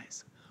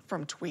size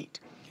from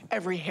Tweet.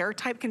 Every hair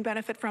type can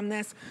benefit from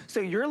this. So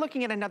you're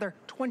looking at another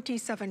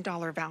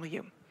 $27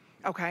 value.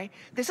 okay?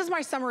 This is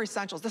my summer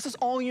essentials. This is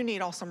all you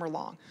need all summer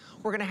long.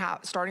 We're gonna have,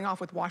 starting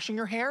off with washing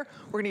your hair,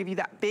 we're gonna give you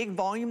that big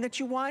volume that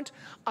you want,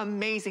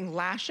 amazing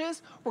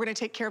lashes, we're gonna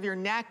take care of your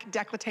neck,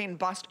 décolleté, and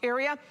bust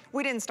area.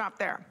 We didn't stop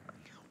there.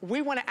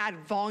 We wanna add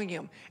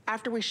volume.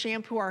 After we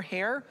shampoo our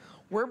hair,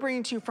 we're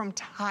bringing to you from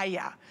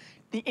Taya,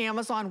 the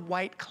Amazon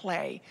white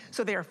clay.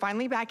 So they are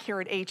finally back here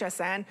at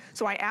HSN.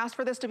 So I asked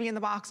for this to be in the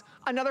box,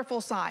 another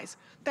full size.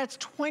 That's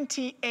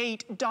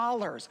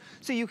 $28.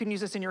 So you can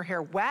use this in your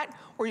hair wet,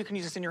 or you can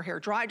use this in your hair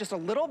dry, just a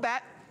little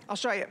bit. I'll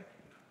show you.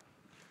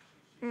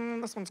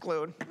 This one's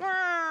glued.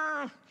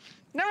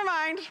 Never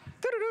mind.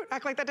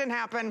 Act like that didn't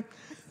happen.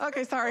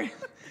 Okay, sorry.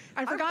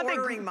 I forgot I'm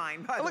ordering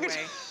mine, by the way.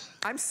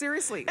 I'm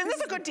seriously. Isn't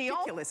this a good deal?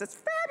 Ridiculous. It's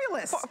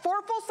fabulous.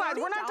 For full size,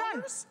 we're not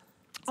done.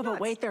 Oh,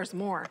 but wait, there's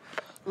more.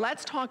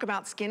 Let's talk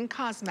about skin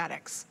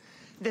cosmetics.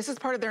 This is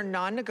part of their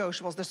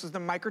non-negotiables. This is the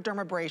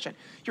microdermabrasion.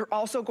 You're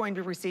also going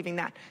to be receiving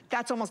that.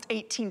 That's almost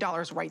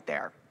 $18 right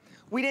there.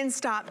 We didn't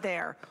stop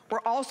there.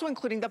 We're also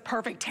including the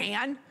perfect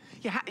tan.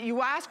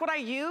 You ask what I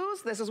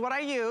use? This is what I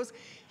use.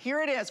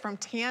 Here it is from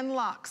Tan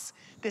Luxe.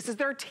 This is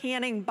their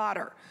tanning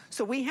butter.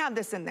 So we have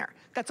this in there.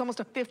 That's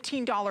almost a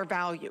 $15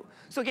 value.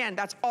 So again,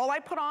 that's all I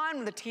put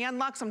on, the Tan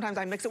Luxe. Sometimes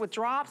I mix it with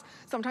drops.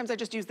 Sometimes I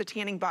just use the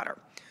tanning butter.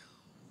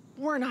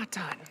 We're not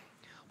done.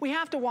 We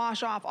have to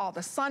wash off all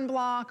the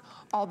sunblock,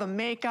 all the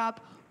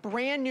makeup,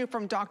 brand new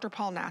from Dr.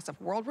 Paul Nassif,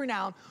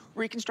 world-renowned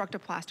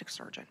reconstructive plastic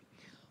surgeon.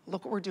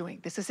 Look what we're doing.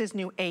 This is his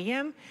new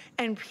AM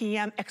and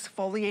PM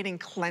exfoliating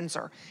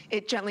cleanser.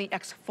 It gently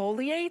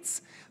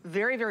exfoliates,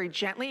 very, very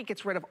gently. It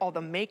gets rid of all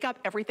the makeup,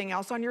 everything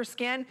else on your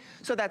skin.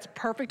 So that's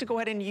perfect to go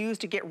ahead and use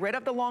to get rid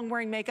of the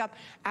long-wearing makeup,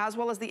 as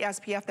well as the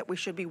SPF that we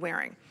should be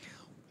wearing.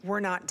 We're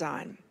not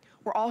done.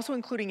 We're also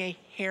including a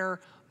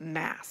hair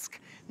mask.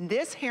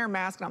 This hair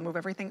mask, and I'll move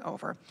everything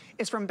over,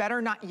 is from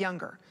Better Not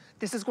Younger.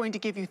 This is going to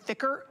give you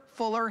thicker,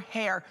 fuller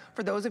hair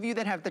for those of you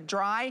that have the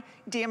dry,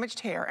 damaged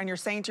hair, and you're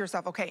saying to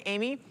yourself, okay,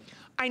 Amy,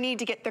 I need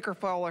to get thicker,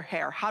 fuller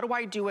hair. How do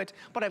I do it,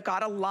 but I've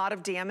got a lot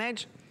of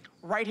damage?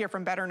 Right here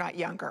from Better Not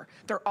Younger.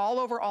 They're all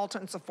over Ulta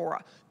and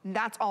Sephora.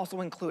 That's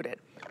also included.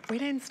 We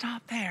didn't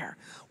stop there.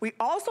 We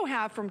also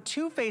have from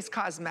Too Faced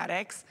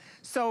Cosmetics,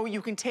 so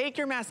you can take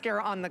your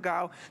mascara on the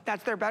go.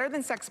 That's their Better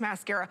Than Sex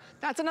mascara.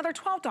 That's another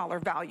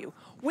 $12 value.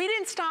 We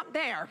didn't stop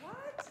there.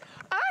 What?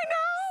 I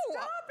know!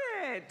 Stop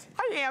it!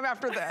 I am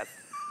after this.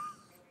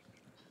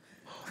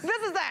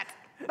 This is it.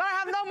 But I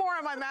have no more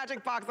in my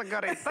magic box of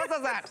goodies. This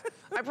is it.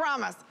 I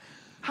promise.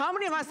 How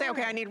many of us say,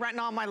 okay, I need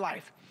retinol in my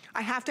life?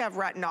 I have to have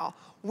retinol.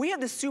 We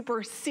have the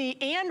Super C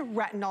and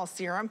Retinol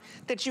Serum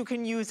that you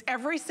can use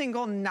every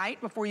single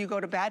night before you go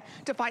to bed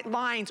to fight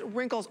lines,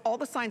 wrinkles, all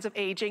the signs of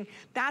aging.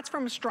 That's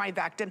from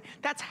Strivectin.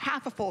 That's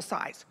half a full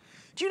size.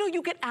 Do you know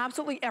you get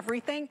absolutely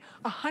everything?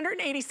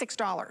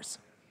 $186.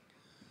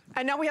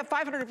 And now we have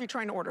 500 if you're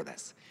trying to order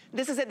this.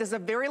 This is it. This is a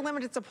very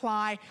limited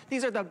supply.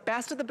 These are the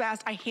best of the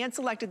best. I hand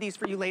selected these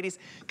for you ladies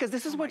because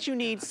this is what you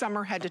need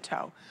summer head to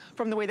toe.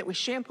 From the way that we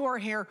shampoo our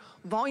hair,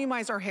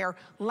 volumize our hair,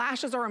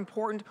 lashes are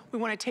important. We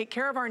want to take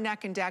care of our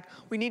neck and neck.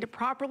 We need to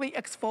properly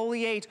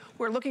exfoliate.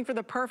 We're looking for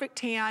the perfect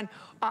tan,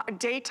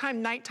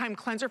 daytime, nighttime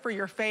cleanser for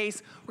your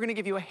face. We're going to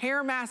give you a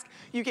hair mask.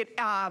 You get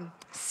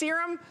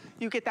serum.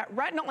 You get that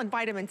retinol and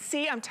vitamin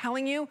C. I'm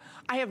telling you,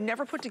 I have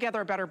never put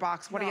together a better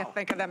box. What do you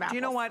think of them apples? Do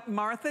you know what?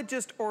 Martha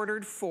just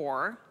ordered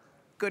 4.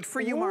 Good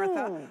for you,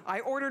 Martha. I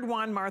ordered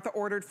 1, Martha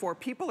ordered 4.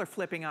 People are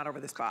flipping out over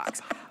this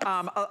box.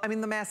 I mean,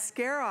 the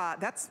mascara,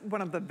 that's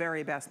one of the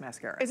very best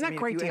mascaras. Isn't that a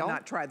great deal? If you have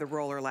not tried the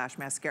Roller Lash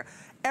Mascara.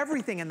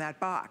 Everything in that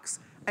box.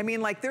 I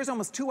mean, like, there's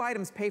almost 2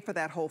 items pay for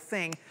that whole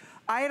thing.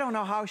 I don't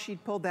know how she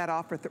pulled that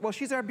off for, well,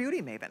 she's our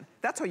beauty maven.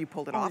 That's how you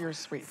pulled it off. You're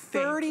sweet.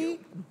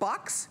 30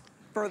 bucks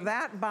for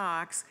that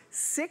box,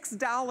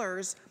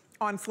 $6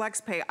 on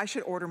FlexPay. I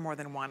should order more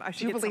than one. I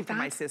should get some for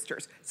my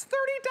sisters. It's $30.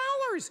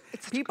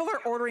 People are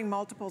ordering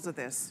multiples of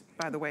this,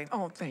 by the way.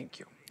 Oh, thank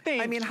you.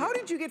 I mean, how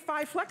did you get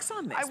 5 Flex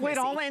on this? It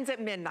all ends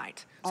at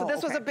midnight. So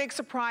this was a big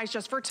surprise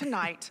just for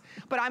tonight.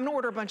 But I'm gonna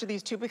order a bunch of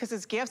these too because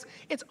as gifts,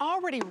 it's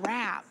already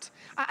wrapped.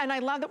 And I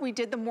love that we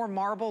did the more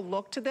marble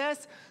look to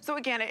this. So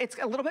again, it's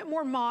a little bit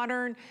more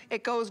modern.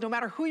 It goes no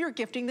matter who you're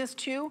gifting this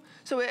to.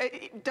 So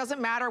it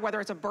doesn't matter whether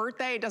it's a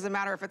birthday, it doesn't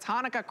matter if it's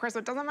Hanukkah,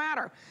 Christmas, it doesn't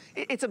matter.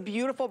 It's a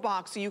beautiful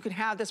box, so you can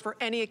have this for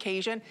any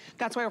occasion.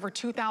 That's why over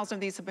 2,000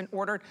 of these have been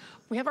ordered.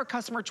 We have our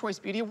Customer Choice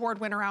Beauty Award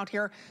winner out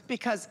here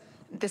because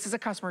this is a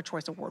Customer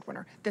Choice Award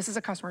winner. This is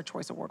a Customer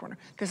Choice Award winner.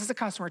 This is a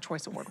Customer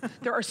Choice Award winner.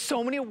 There are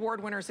so many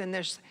award winners in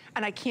this,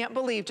 and I can't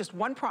believe just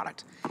one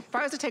product. If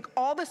I was to take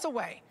all this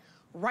away,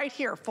 right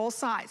here, full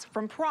size,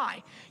 from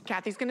Pry,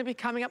 Kathy's gonna be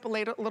coming up a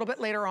little bit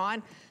later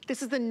on.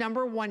 This is the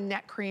 #1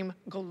 neck cream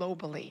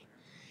globally.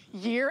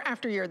 Year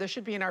after year, this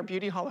should be in our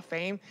Beauty Hall of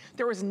Fame.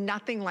 There was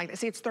nothing like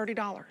this. See, it's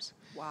 $30.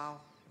 Wow.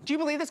 Do you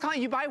believe this,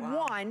 Colleen? You buy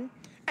one,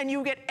 and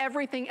you get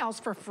everything else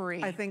for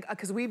free. I think,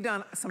 because we've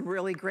done some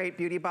really great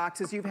beauty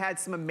boxes. You've had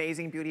some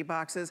amazing beauty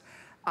boxes.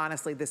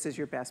 Honestly, this is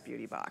your best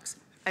beauty box.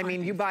 I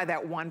mean, you buy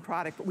that one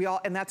product,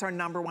 and that's our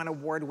 #1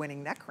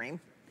 award-winning neck cream.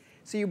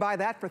 So you buy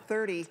that for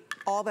 $30,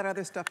 all that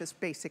other stuff is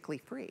basically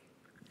free.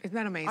 Isn't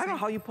that amazing? I don't know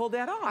how you pulled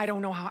that off. I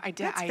don't know how I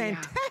did. That's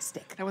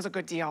fantastic. That was a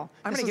good deal.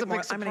 I'm gonna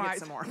get some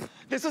more.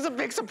 This was a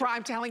big surprise.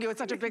 I'm telling you, it's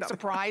such a big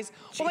surprise.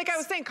 Well, like I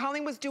was saying,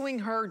 Colleen was doing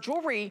her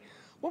jewelry.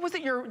 What was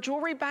it? Your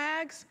jewelry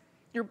bags?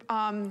 Your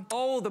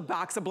oh, the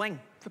box of bling.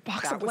 The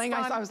box of bling.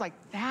 I was like,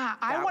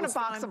 I want a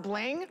box of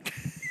bling.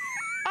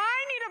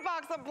 I need a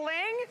box of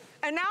bling.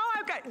 And now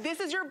I've got, this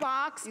is your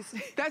box.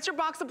 That's your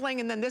box of bling.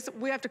 And then this,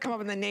 we have to come up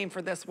with a name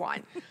for this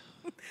one.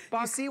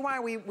 You see why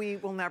we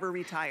will never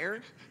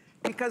retire?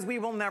 Because we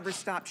will never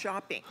stop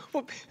shopping.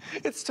 Well,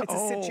 it's a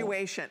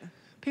situation.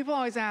 People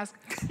always ask,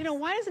 you know,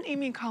 why doesn't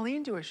Amy and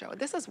Colleen do a show?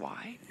 This is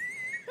why.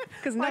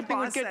 Because nothing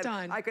would get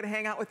done. I could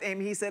hang out with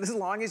Amy. He said, as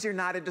long as you're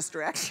not a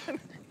distraction.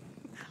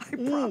 I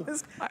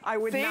promised I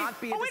would not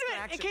be a distraction. Wait a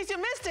minute, in case you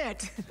missed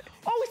it.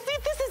 Oh, see,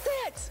 this is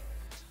it.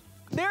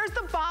 There's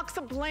the box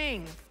of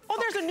bling. Oh,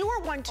 there's a newer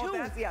one too.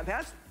 Oh,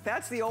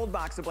 that's the old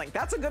box of bling.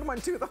 That's a good one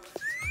too, though.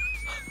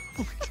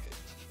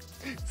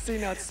 See,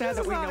 now it's sad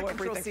that we know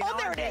everything. See, oh,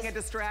 there it is. A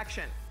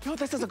distraction. No,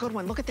 this is a good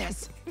one. Look at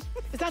this.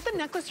 Is that the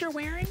necklace you're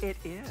wearing? It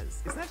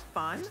is. Isn't that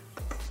fun?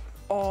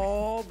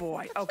 Oh,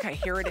 boy. Okay,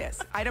 here it is.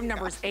 Item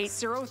number is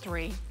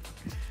 803-118.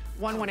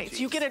 So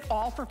you get it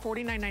all for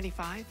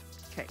 $49.95?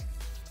 Okay.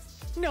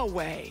 No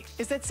way.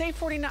 Is that say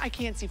 49? I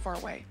can't see far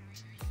away.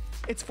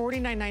 It's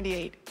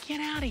 $49.98.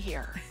 Get out of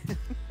here.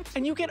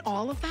 And you get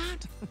all of that?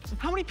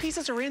 How many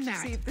pieces are in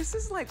that? See, this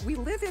is like, we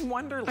live in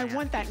Wonderland. I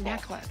want that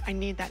necklace. I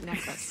need that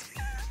necklace.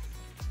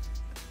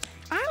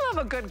 I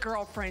love a good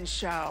girlfriend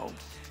show.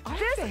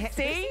 This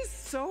is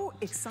so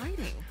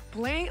exciting.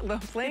 Bling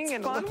it's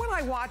and fun when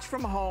I watch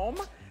from home,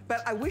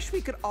 but I wish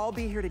we could all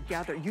be here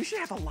together. You should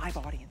have a live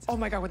audience. Oh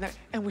my God,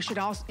 and we should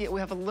also, we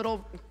have a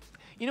little,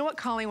 you know what,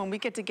 Colleen, when we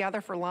get together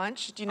for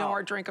lunch, do you know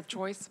our drink of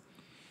choice?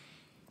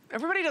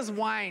 Everybody does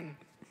wine.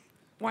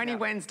 Winey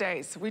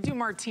Wednesdays. We do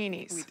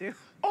martinis. We do.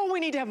 Oh, we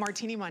need to have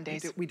martini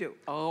Mondays. We do.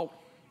 Oh,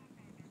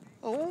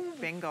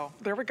 bingo.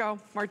 There we go.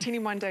 Martini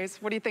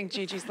Mondays. What do you think,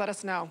 Gigi's? Let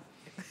us know.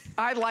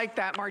 I like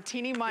that,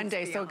 Martini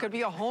Monday, so it could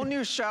be a whole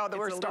new show that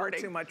we're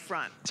starting. Too much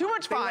fun. Too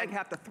much fun. They might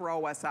have to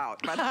throw us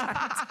out by the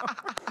time it's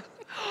over.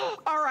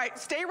 All right,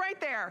 stay right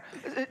there.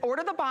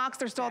 Order the box.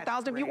 There's still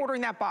 1,000 of you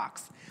ordering that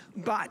box.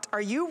 But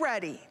are you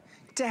ready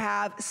to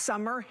have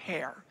summer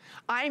hair?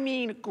 I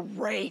mean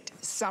great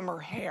summer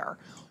hair.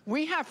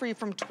 We have for you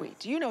from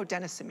Tweet. You know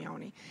Dennis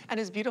Simeone and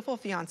his beautiful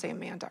fiance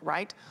Amanda,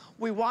 right?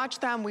 We watch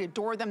them, we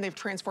adore them, they've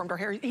transformed our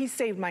hair. He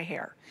saved my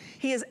hair.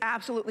 He has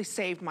absolutely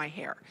saved my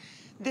hair.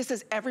 This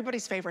is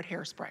everybody's favorite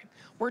hairspray.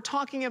 We're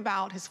talking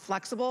about his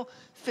flexible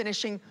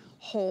finishing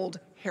hold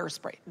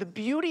hairspray. The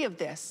beauty of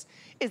this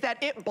is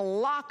that it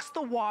blocks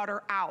the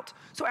water out.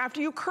 So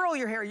after you curl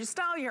your hair, you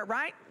style your hair,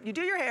 right? You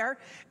do your hair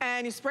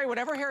and you spray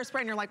whatever hairspray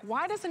and you're like,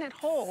 why doesn't it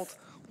hold?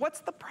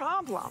 What's the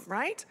problem,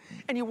 right?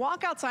 And you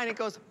walk outside and it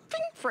goes, fing,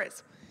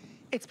 frizz.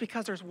 It's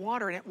because there's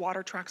water in it,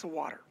 water attracts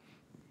water.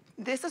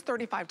 This is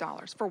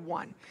 $35 for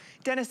one.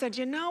 Dennis said,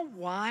 you know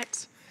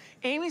what?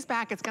 Amy's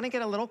back, it's gonna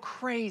get a little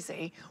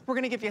crazy. We're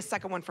gonna give you a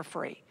second one for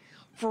free.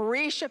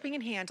 Free shipping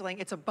and handling,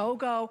 it's a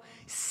BOGO,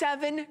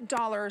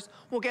 $7.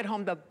 We'll get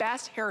home the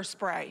best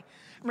hairspray.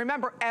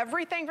 Remember,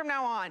 everything from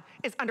now on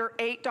is under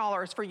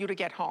 $8 for you to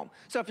get home.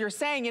 So if you're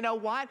saying, you know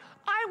what,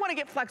 I wanna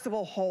get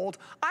flexible hold,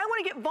 I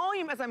wanna get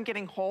volume as I'm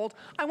getting hold,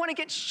 I wanna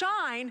get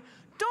shine,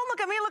 don't look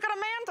at me, look at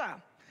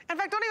Amanda. In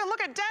fact, don't even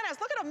look at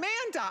Dennis, look at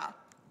Amanda.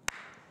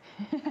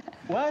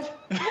 What?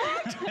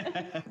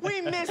 We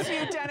miss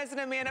you, Dennis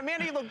and Amanda.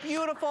 Amanda, you look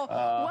beautiful.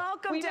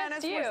 Welcome,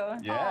 Dennis. We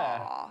missed you. Yeah.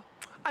 Aww.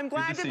 I'm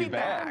glad to be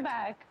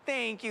back.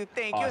 Thank you,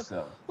 thank you.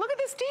 Look at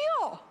this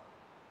deal.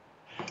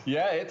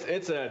 Yeah,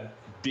 it's a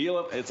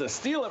deal. It's a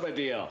steal of a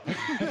deal.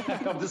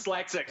 I'm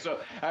dyslexic,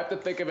 so I have to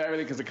think of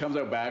everything because it comes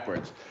out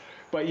backwards.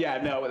 But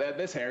yeah, no,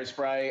 this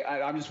hairspray,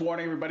 I'm just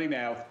warning everybody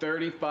now,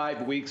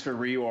 35 weeks for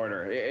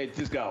reorder. It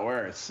just got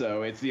worse.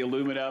 So it's the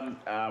aluminum.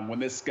 When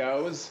this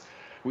goes,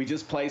 we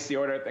just placed the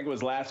order, I think it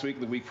was last week,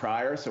 the week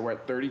prior, so we're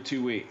at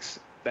 32 weeks.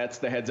 That's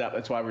the heads up.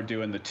 That's why we're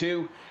doing the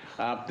two.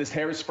 This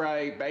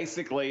hairspray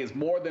basically is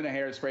more than a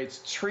hairspray.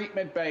 It's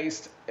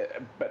treatment-based,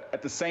 but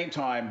at the same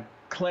time,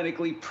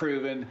 clinically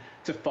proven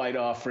to fight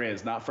off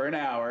frizz. Not for an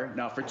hour,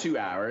 not for 2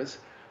 hours,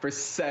 for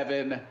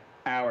 7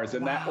 hours.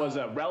 And that was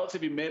a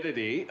relative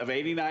humidity of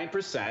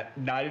 89%,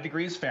 90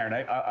 degrees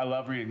Fahrenheit. I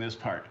love reading this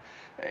part.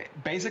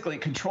 Basically,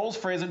 controls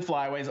frizz and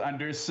flyaways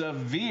under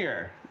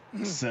severe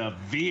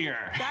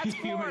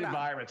humid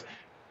environments.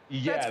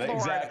 Yeah, That's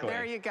exactly.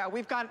 There you go.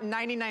 We've got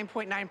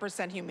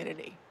 99.9%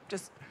 humidity.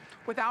 Just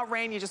without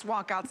rain, you just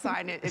walk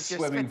outside and it just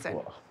fits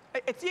in.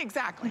 It's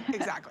exactly.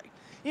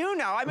 You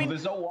know, I mean. Well,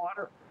 there's no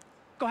water.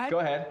 Go ahead. Go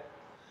ahead.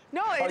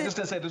 No, I was just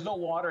gonna say there's no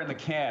water in the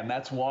can.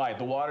 That's why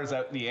the water's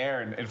out in the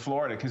air in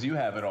Florida because you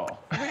have it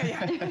all.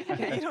 Yeah,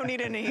 you don't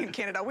need any in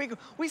Canada.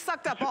 We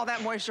sucked up all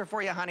that moisture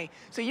for you, honey.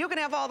 So you can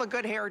have all the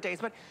good hair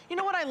days. But you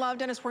know what I love,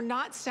 Dennis? We're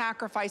not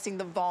sacrificing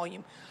the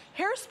volume.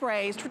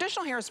 Hairsprays,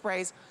 traditional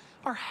hairsprays,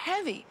 are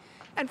heavy.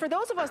 And for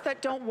those of us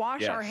that don't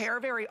wash our hair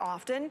very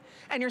often,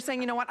 and you're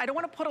saying, you know what, I don't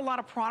want to put a lot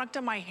of product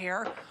on my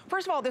hair.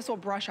 First of all, this will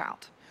brush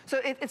out. So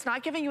it's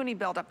not giving you any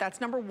buildup.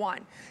 That's number one.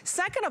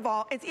 Second of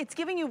all, it's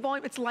giving you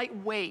volume. It's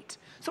lightweight.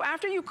 So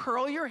after you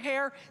curl your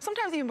hair,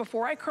 sometimes even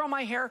before I curl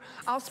my hair,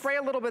 I'll spray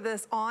a little bit of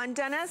this on,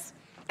 Dennis.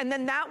 And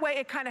then that way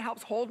it kind of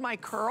helps hold my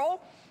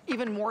curl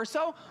even more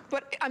so.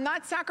 But I'm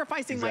not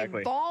sacrificing my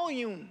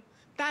volume.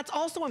 That's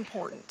also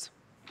important.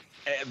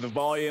 The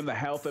volume, the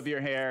health of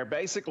your hair.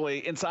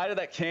 Basically, inside of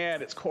that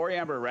can, it's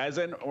coriander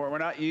resin, or we're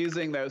not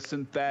using those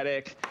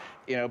synthetic,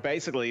 you know,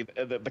 basically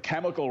the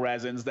chemical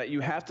resins that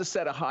you have to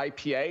set a high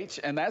pH,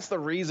 and that's the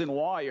reason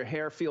why your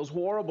hair feels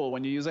horrible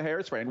when you use a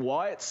hairspray, and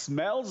why it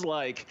smells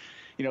like,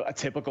 you know, a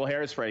typical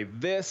hairspray.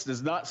 This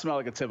does not smell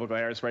like a typical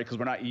hairspray because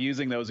we're not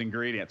using those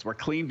ingredients. We're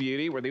clean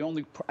beauty. We're the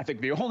only, I think,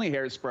 the only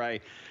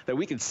hairspray that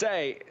we can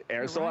say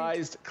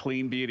aerosolized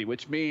clean beauty,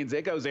 which means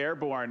it goes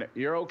airborne.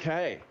 You're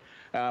okay.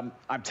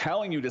 I'm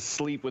telling you to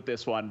sleep with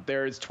this one.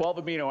 There's 12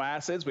 amino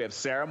acids. We have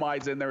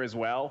ceramides in there as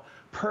well,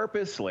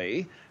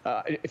 purposely.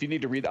 If you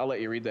need to read, I'll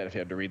let you read that if you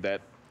have to read that.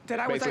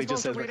 Was I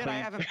supposed to read it?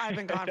 I've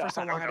been gone for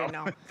so long, I didn't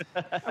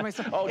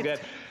know. Oh, good.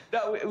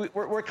 No,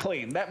 we're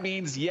clean. That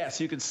means,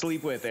 yes, you can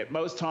sleep with it.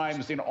 Most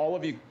times, you know, all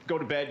of you go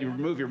to bed, you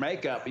remove your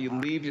makeup, you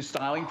leave your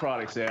styling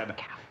products in.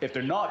 If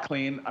they're not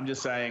clean, I'm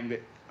just saying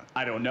that,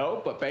 I don't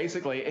know, but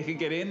basically it can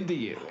get into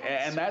you.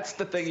 And that's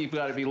the thing you've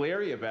got to be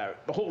leery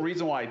about. The whole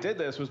reason why I did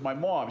this was my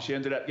mom. She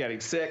ended up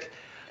getting sick.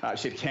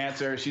 She had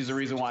cancer. She's the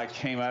reason why I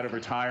came out of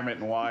retirement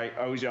and why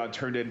Ojan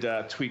turned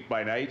into Tweaked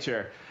by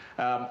Nature.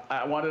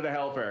 I wanted to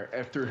help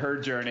her through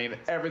her journey, and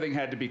everything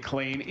had to be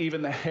clean,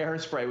 even the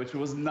hairspray, which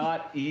was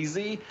not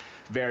easy,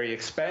 very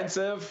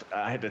expensive.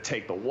 I had to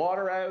take the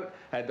water out,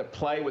 had to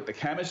play with the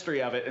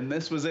chemistry of it, and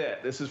this was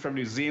it. This is from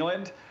New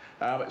Zealand.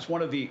 It's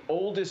one of the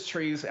oldest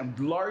trees and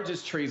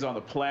largest trees on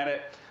the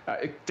planet.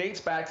 It dates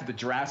back to the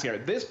Jurassic era.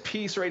 This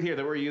piece right here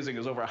that we're using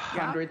is over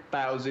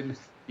 100,000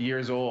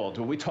 years old.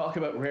 When we talk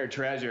about rare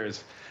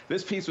treasures,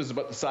 this piece was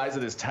about the size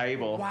of this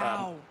table.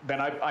 Wow.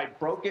 Then I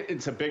broke it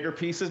into bigger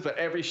pieces, but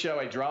every show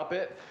I drop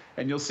it,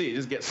 and you'll see it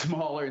just gets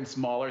smaller and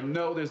smaller.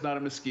 No, there's not a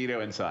mosquito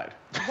inside.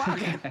 Wow.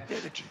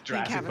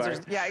 Jurassic Park.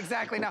 Yeah,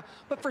 exactly. Now,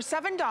 but for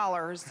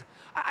 $7,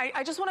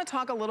 I just want to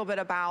talk a little bit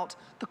about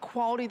the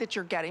quality that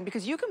you're getting,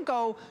 because you can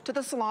go to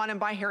the salon and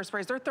buy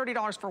hairsprays. They're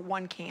 $30 for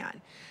one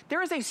can.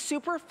 There is a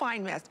super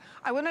fine mist.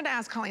 I wanted to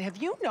ask Colleen, have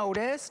you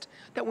noticed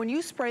that when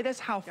you spray this,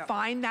 how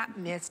fine that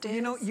mist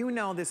is? You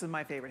know this is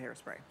my favorite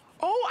hairspray.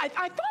 Oh, I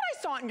thought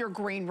I saw it in your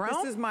green room.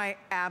 This is my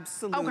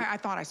absolute I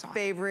thought I saw it.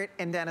 favorite,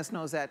 and Dennis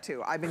knows that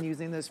too. I've been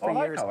using this for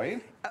years.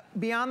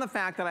 Beyond the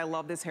fact that I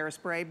love this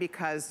hairspray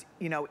because,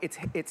 you know,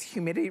 it's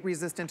humidity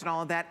resistant and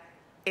all of that,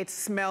 it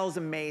smells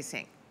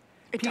amazing.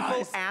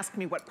 People ask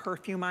me what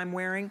perfume I'm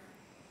wearing.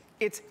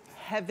 It's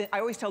heaven. I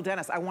always tell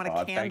Dennis I want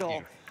a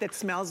candle that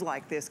smells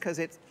like this because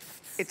it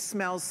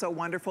smells so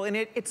wonderful, and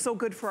it's so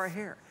good for our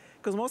hair.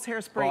 Because most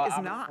hairspray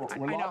is not.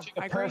 We're launching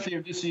a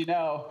perfume, just so you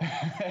know,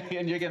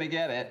 and you're going to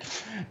get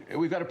it.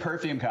 We've got a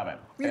perfume coming.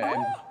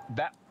 And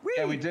that,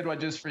 yeah, we did one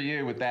just for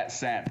you with that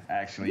scent,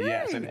 actually. Yay.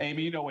 Yes, and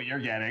Amy, you know what you're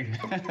getting.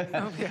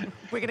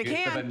 Wig in a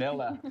can. The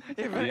vanilla.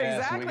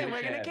 Exactly,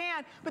 wig in a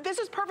can. But this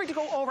is perfect to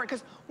go over,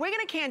 because wig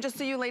in a can, just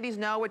so you ladies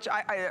know, which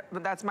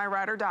that's my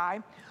ride or die,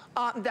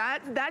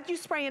 that you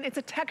spray in, it's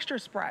a texture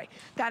spray.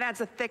 That adds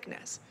a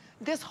thickness.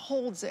 This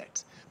holds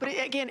it. But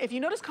again, if you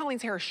notice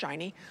Colleen's hair is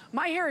shiny,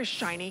 my hair is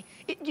shiny.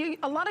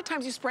 A lot of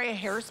times you spray a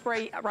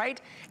hairspray, right?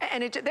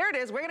 And there it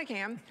is, wig in a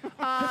can.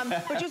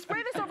 But you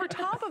spray this over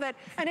top of it,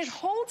 and it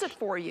holds it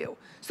for you.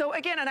 So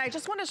again, and I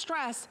just want to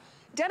stress,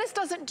 Dennis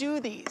doesn't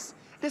do these.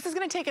 This is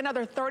going to take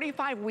another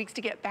 35 weeks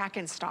to get back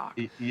in stock.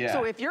 Yeah.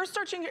 So if you're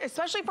searching,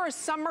 especially for a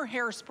summer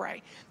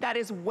hairspray that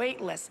is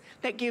weightless,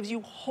 that gives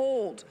you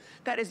hold,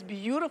 that is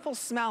beautiful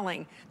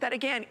smelling, that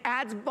again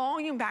adds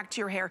volume back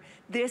to your hair,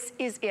 this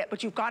is it.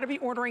 But you've got to be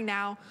ordering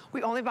now.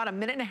 We only have about a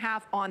minute and a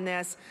half on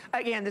this.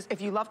 Again, if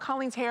you love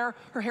Colleen's hair,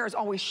 her hair is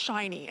always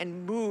shiny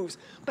and moves,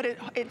 but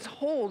it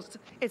holds.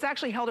 It's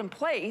actually held in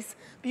place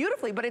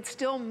beautifully, but it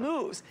still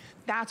moves.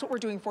 That's what we're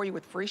doing for you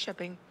with free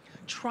shipping.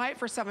 Try it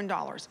for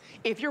 $7.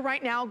 If you're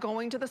right now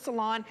going to the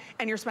salon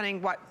and you're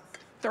spending, what,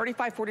 $35,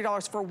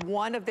 $40 for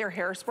one of their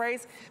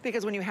hairsprays,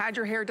 because when you had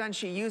your hair done,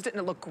 she used it and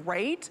it looked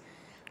great,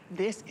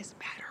 this is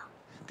better.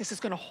 This is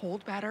gonna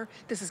hold better.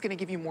 This is gonna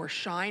give you more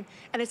shine,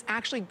 and it's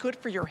actually good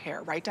for your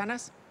hair, right,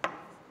 Dennis?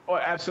 Oh,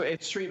 absolutely.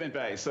 It's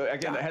treatment-based. So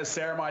again, it has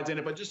ceramides in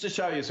it, but just to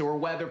show you, so we're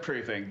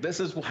weatherproofing. This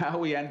is how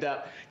we end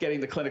up getting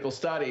the clinical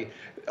study.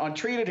 On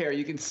treated hair,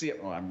 you can see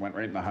it. Oh, I went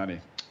right in the honey.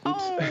 Oops.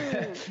 Oh.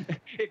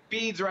 It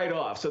beads right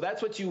off. So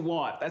that's what you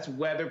want. That's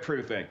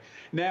weatherproofing.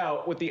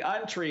 Now, with the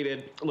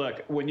untreated,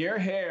 look, when your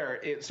hair,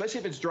 especially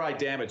if it's dry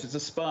damage, it's a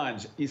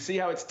sponge. You see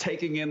how it's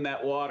taking in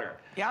that water.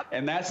 Yep.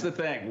 And that's the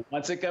thing.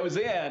 Once it goes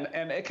in,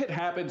 and it could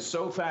happen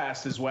so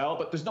fast as well,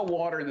 but there's no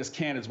water in this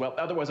can as well.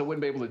 Otherwise, I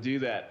wouldn't be able to do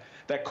that.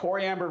 That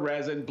coriander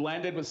resin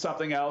blended with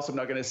something else, I'm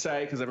not going to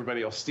say because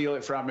everybody will steal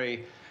it from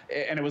me.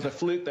 And it was a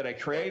fluke that I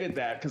created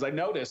that because I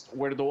noticed,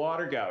 where did the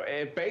water go?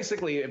 It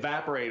basically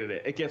evaporated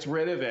it. It gets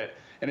rid of it,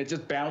 and it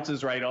just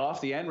bounces right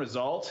off. The end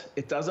result,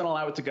 it doesn't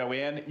allow it to go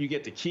in. You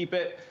get to keep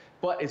it.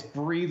 but it's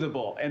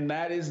breathable, and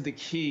that is the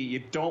key.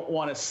 You don't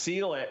want to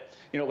seal it,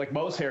 you know, like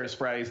most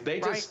hairsprays. They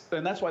just,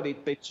 and that's why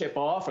they chip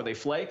off or they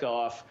flake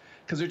off,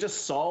 because they're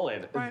just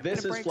solid.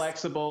 This is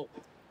flexible,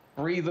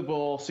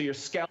 breathable, so your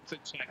scalp's in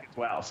check as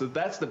well. So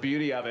that's the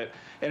beauty of it.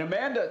 And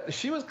Amanda,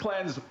 she was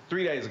cleansed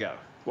 3 days ago.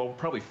 Well,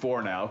 probably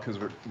 4 now because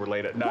we're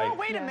late at night. Well,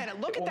 wait a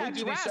minute. Look at that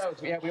dress.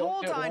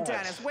 Hold on,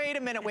 Dennis. Wait a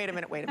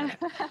minute.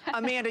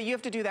 Amanda, you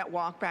have to do that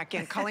walk back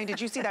in. Colleen,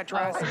 did you see that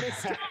dress?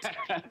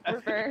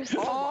 Reverse.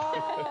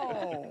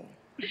 Oh.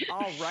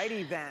 All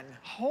righty then.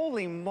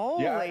 Holy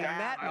moly,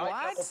 Matt,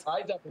 what?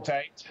 I double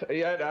tight.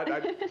 Yeah,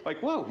 I like,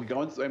 whoa,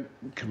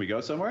 can we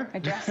go somewhere? I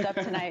dressed up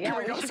tonight. Yeah,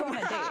 we should go on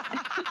a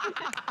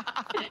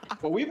date.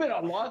 Well, we've been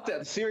on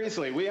lockdown.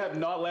 Seriously, we have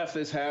not left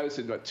this house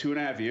in, what,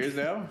 2.5 years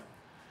now?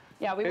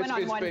 Yeah, we went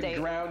on one date. It's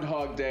been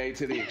Groundhog Day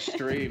to the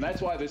extreme.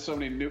 That's why there's so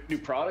many new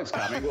products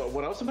coming. Well,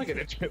 what else am I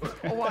going to do?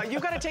 Well, you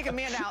got to take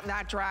Amanda out in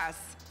that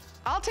dress.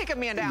 I'll take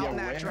Amanda out in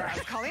that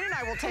dress. Colleen and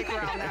I will take her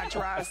out in that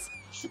dress.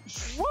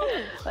 Woo!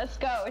 Let's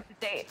go. It's a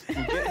date.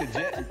 We're getting the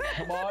jet.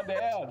 Come on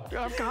down.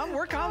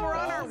 We're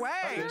on our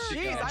way.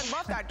 Jeez, I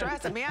love that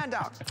dress,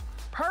 Amanda.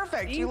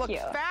 Perfect. You look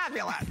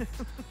fabulous.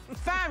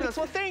 Fabulous.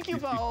 Well, thank you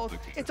both.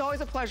 It's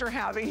always a pleasure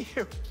having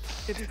you.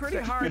 It's pretty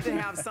hard to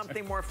have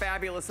something more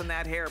fabulous than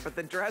that hair, but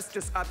the dress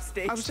just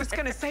upstaged. I was just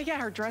going to say, yeah,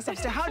 her dress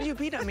upstaged. How do you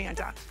beat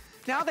Amanda?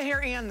 Now the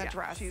hair and the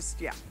dress.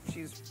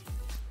 She's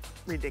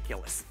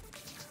ridiculous.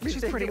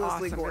 She's pretty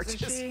awesome, gorgeous.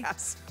 Isn't she?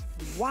 Yes.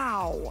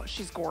 Wow,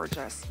 she's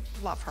gorgeous.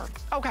 Love her.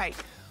 Okay,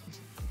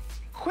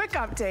 quick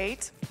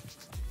update.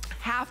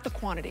 Half the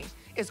quantity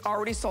is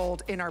already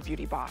sold in our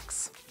beauty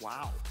box.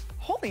 Wow.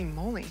 Holy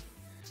moly.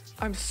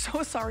 I'm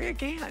so sorry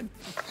again.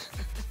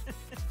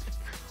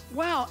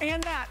 Wow,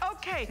 and that.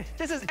 Okay,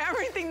 this is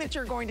everything that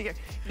you're going to get.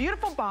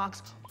 Beautiful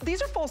box.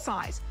 These are full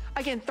size.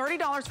 Again,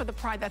 $30 for the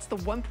Pride. That's the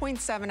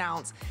 1.7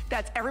 ounce.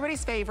 That's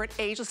everybody's favorite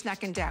ageless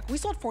neck and neck. We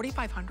sold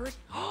 4,500.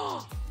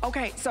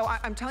 Okay, so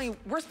I'm telling you,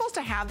 we're supposed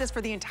to have this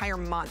for the entire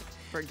month.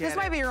 This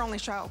might be your only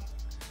show.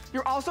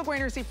 You're also going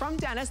to receive from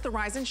Dennis the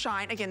Rise and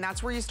Shine. Again,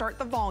 that's where you start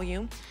the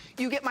volume.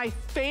 You get my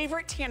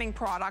favorite tanning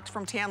product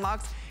from Tan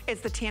Luxe.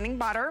 It's the tanning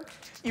butter.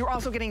 You're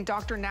also getting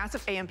Dr.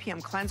 Nassif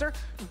AM/PM cleanser,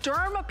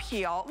 Derm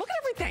Appeal. Look at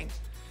everything.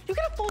 You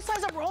get a full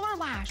size of roller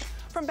lash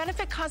from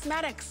Benefit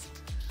Cosmetics.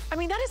 I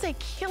mean, that is a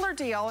killer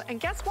deal. And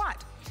guess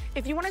what?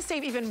 If you want to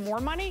save even more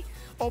money,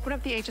 open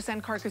up the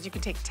HSN card because you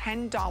can take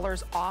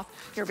 $10 off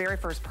your very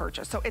first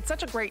purchase. So it's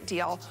such a great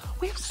deal.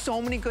 We have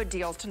so many good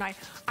deals tonight.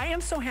 I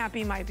am so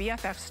happy my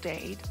BFF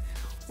stayed.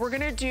 We're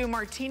gonna do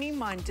Martini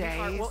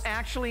Monday. Well,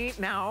 actually,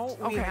 now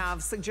we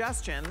have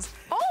suggestions.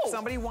 Oh!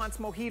 Somebody wants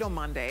Mojito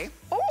Monday.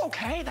 Oh,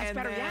 okay, that's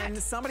better yet. And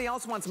somebody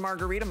else wants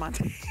Margarita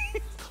Monday.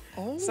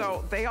 Oh.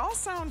 So they all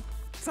sound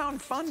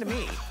fun to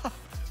me.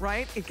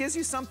 Right? It gives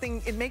you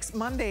something, it makes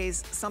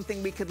Mondays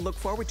something we could look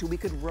forward to. We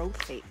could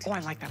rotate. Oh,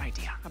 I like that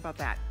idea. How about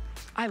that?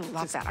 I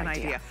love that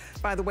idea.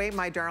 By the way,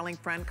 my darling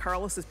friend,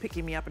 Carlos is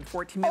picking me up in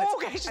 14 minutes.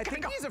 Oh, okay, I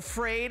think he's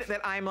afraid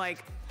that I'm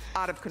like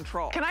out of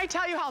control. Can I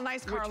tell you how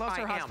nice Carlos,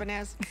 her husband,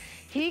 is?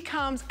 He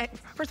comes, and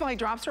first of all, he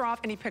drops her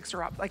off and he picks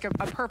her up like a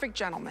perfect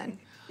gentleman.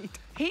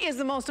 He is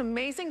the most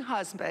amazing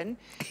husband.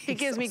 He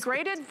gives me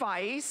great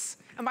advice.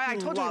 And I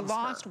told you he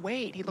lost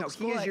weight. He looks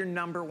good. He is your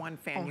 #1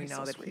 fan. You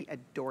know that he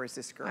adores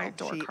this girl.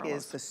 She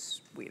is the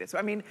sweetest.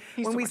 I mean,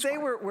 when we say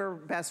we're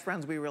best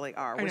friends, we really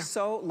are. We're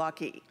so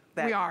lucky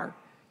that we are.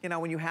 You know,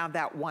 when you have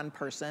that one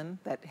person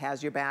that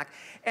has your back,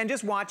 and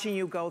just watching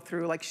you go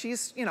through, like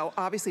she's, you know,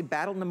 obviously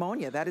battled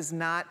pneumonia. That is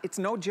not, it's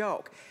no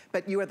joke.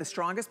 But you are the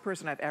strongest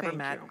person I've ever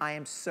met. I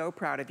am so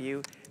proud of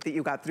you that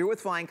you got through with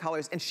flying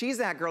colors. And she's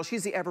that girl.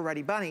 She's the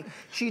ever-ready bunny.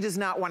 She does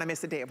not want to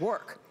miss a day of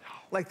work.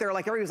 Like they're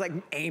like, everybody's like,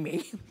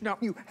 Amy, no,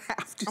 you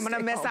have to. I'm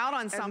gonna miss out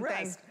on something.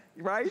 Rest,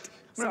 right?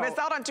 I'm gonna miss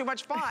out on too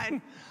much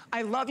fun.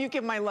 I love you.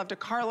 Give my love to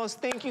Carlos.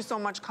 Thank you so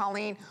much,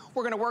 Colleen.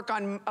 We're gonna work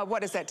on,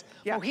 what is it?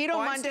 Yeah. Mojito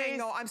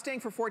Mondays. I'm staying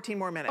for 14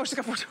 more minutes. Oh, she's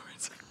got 14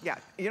 minutes. Yeah,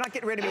 you're not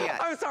getting rid of me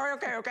yet. I'm sorry,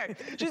 okay.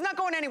 She's not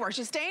going anywhere.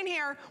 She's staying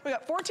here. We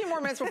got 14 more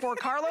minutes before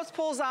Carlos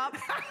pulls up.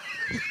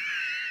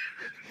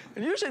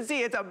 And you should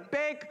see, it's a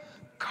big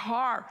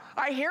car.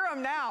 I hear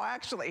him now,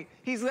 actually.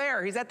 He's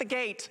there, he's at the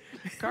gate.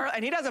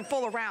 And he doesn't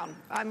fool around.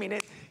 I mean,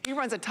 he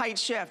runs a tight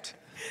shift.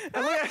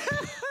 And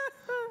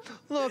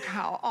look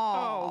how,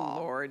 oh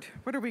Lord,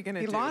 what are we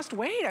gonna do? He lost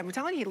weight, I'm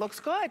telling you, he looks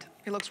good.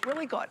 He looks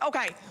really good.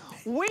 Okay,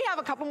 we have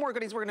a couple more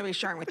goodies we're gonna be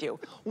sharing with you.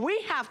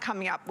 We have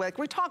coming up, like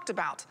we talked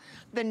about,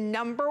 the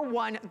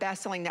 #1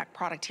 best-selling neck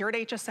product here at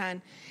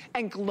HSN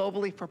and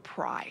globally for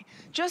Pry.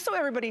 Just so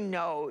everybody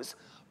knows,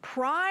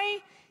 Pry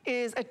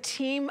is a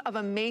team of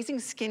amazing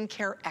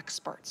skincare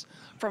experts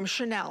from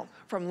Chanel,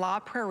 from La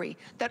Prairie,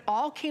 that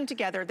all came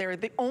together. They're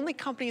the only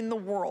company in the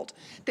world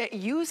that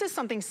uses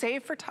something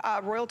saved for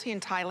royalty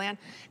in Thailand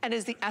and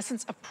is the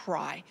essence of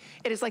Pry.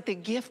 It is like the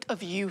gift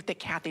of youth that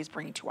Kathy's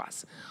bringing to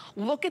us.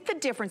 Look at the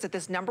difference that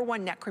this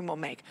 #1 neck cream will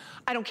make.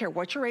 I don't care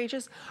what your age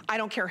is. I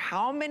don't care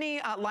how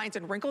many lines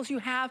and wrinkles you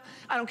have.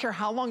 I don't care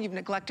how long you've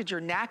neglected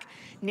your neck.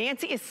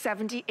 Nancy is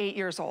 78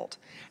 years old.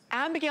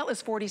 Abigail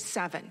is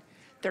 47.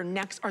 their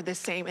necks are the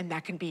same, and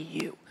that can be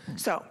you.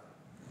 So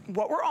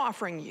what we're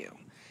offering you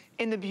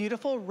in the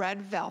beautiful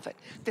red velvet.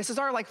 This is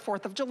our like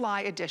 4th of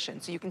July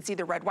edition. So you can see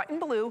the red, white, and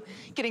blue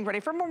getting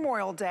ready for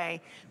Memorial Day.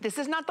 This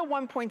is not the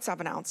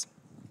 1.7 ounce.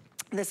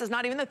 This is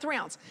not even the 3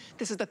 ounce.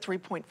 This is the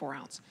 3.4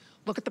 ounce.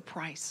 Look at the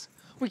price.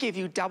 We gave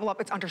you double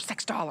up, it's under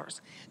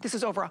 $6. This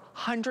is over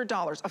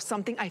 $100 of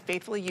something I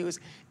faithfully use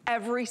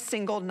every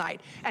single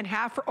night and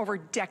have for over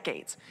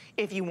decades.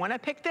 If you wanna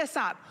pick this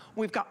up,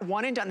 we've got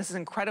one and done. This is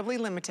incredibly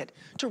limited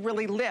to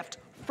really lift,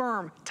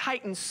 firm,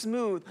 tighten,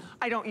 smooth.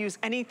 I don't use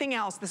anything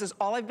else. This is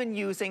all I've been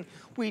using.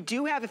 We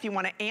do have, if you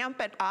wanna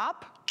amp it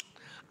up,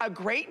 a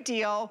great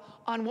deal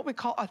on what we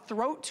call a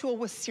throat tool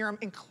with serum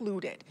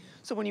included.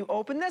 So when you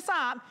open this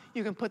up,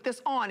 you can put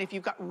this on if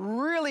you've got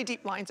really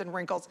deep lines and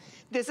wrinkles.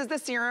 This is the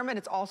serum, and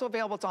it's also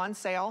available, it's on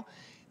sale.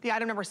 The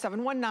item number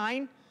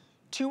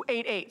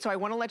 719288. So I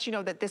wanna let you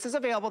know that this is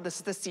available. This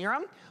is the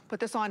serum.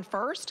 Put this on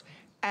first,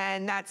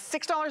 and that's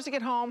 $6 to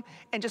get home.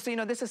 And just so you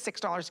know, this is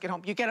 $6 to get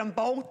home. You get them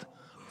both,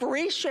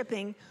 free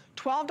shipping,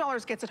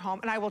 $12 gets it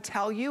home, and I will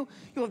tell you,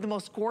 you have the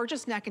most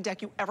gorgeous neck and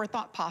neck you ever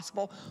thought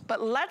possible.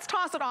 But let's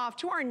toss it off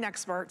to our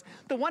nextpert,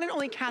 the one and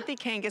only Kathy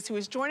Kangas, who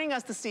is joining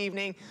us this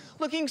evening,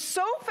 looking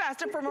so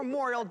festive for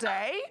Memorial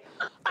Day.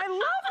 I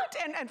love it,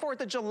 and 4th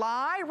of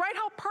July, right?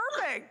 How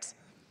perfect.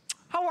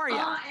 How are you?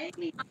 Oh,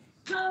 Amy, I'm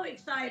so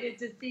excited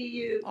to see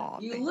you. Oh,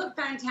 you look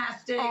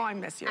fantastic. Oh, I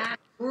miss you. I'm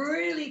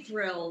really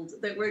thrilled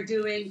that we're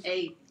doing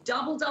a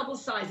double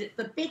size. It's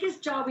the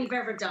biggest job we've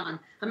ever done.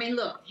 I mean,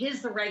 look,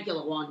 here's the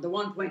regular one, the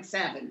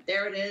 1.7.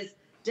 There it is,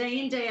 day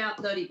in, day out,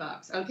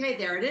 $30. Okay,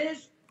 there it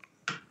is.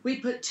 We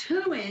put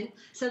 2 in,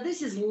 so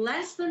this is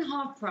less than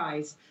half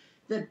price.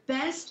 The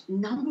best,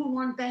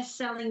 #1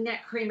 best-selling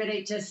neck cream at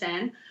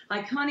HSN.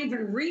 I can't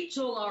even reach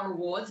all our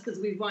awards because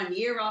we've won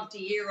year after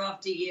year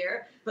after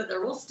year, but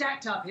they're all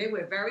stacked up here.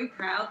 We're very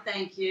proud,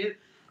 thank you.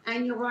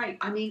 And you're right,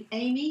 I mean,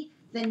 Amy,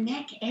 the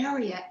neck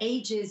area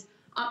ages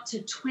up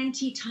to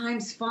 20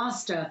 times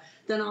faster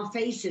than our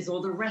faces or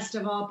the rest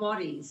of our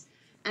bodies.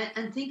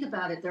 And think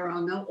about it, there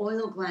are no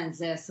oil glands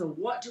there. So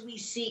what do we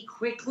see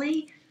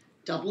quickly?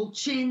 Double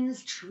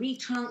chins, tree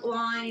trunk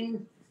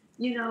line,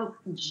 you know,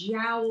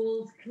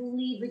 jowls,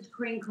 cleavage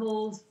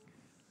crinkles.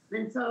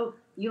 And so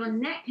your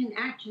neck can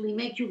actually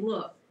make you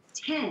look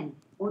 10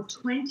 or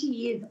 20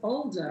 years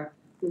older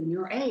than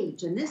your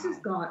age. And this has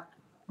got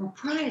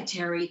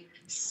proprietary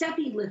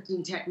seppi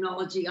lifting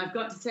technology. I've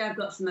got to say, I've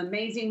got some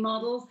amazing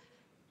models.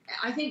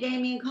 I think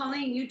Amy and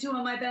Colleen, you two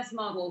are my best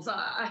models.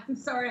 I'm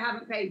sorry I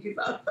haven't paid you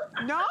both.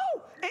 No,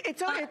 it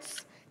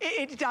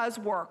does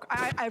work.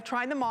 I've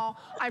tried them all.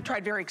 I've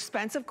tried very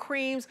expensive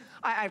creams.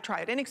 I've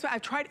tried inexpensive.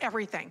 I've tried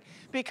everything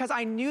because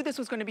I knew this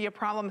was going to be a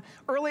problem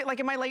early,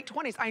 like in my late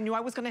 20s. I knew I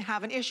was going to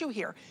have an issue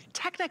here.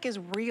 Tech neck is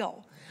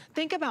real.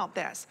 Think about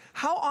this.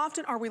 How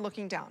often are we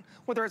looking down?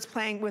 Whether it's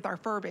playing with our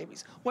fur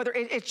babies, whether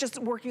it's just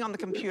working on the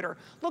computer.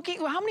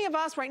 How many of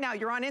us right now,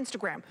 you're on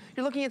Instagram,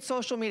 you're looking at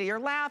social media, you're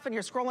laughing,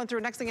 you're scrolling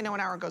through, next thing you know,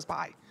 an hour goes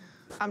by.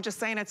 I'm just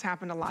saying it's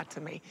happened a lot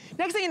to me.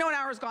 Next thing you know, an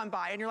hour's gone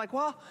by and you're like,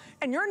 well,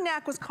 and your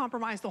neck was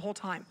compromised the whole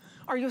time.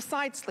 Are you a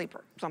side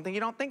sleeper? Something you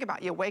don't think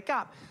about. You wake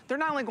up. They're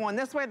not only going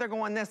this way, they're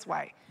going this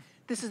way.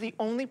 This is the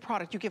only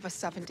product. You give us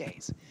 7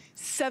 days.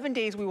 7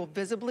 days we will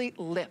visibly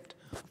lift,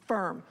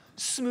 firm,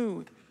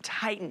 smooth,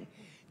 tighten.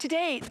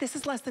 Today, this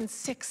is less than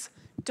 $6.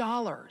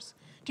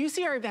 Do you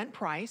see our event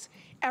price?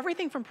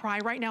 Everything from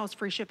Pride right now is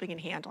free shipping and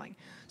handling.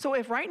 So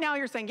if right now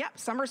you're saying, yep,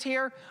 summer's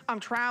here, I'm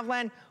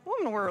traveling, well,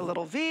 I'm gonna wear a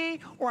little V,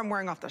 or I'm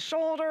wearing off the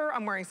shoulder,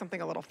 I'm wearing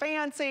something a little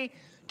fancy,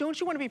 don't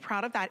you wanna be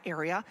proud of that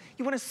area?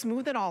 You wanna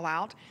smooth it all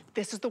out?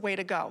 This is the way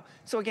to go.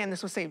 So again,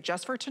 this was saved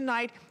just for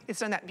tonight.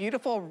 It's done that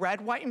beautiful red,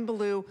 white, and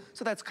blue,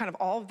 so that's kind of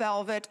all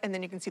velvet, and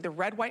then you can see the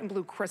red, white, and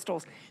blue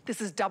crystals. This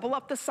is double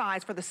up the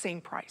size for the same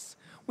price.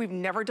 We've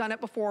never done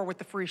it before with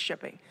the free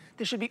shipping.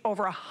 This should be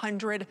over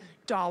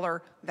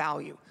 $100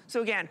 value.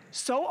 So again,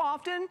 so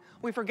often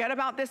we forget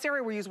about this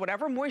area. We use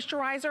whatever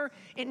moisturizer.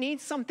 It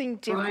needs something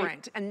different,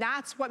 right. And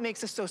that's what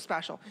makes us so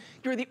special.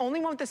 You're the only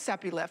one with the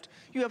seppi lift.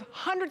 You have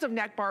hundreds of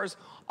neck bars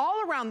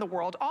all around the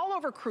world, all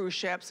over cruise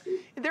ships.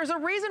 There's a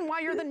reason why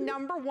you're the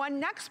 #1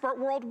 neck expert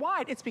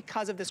worldwide. It's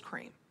because of this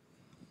cream.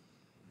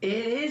 It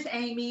is,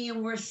 Amy,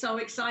 and we're so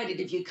excited.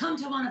 If you come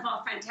to one of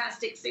our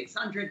fantastic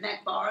 600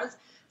 neck bars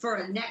for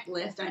a neck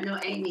lift, I know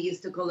Amy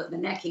used to call it the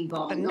necking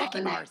bar, not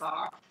the neck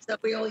bar. So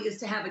we all used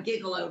to have a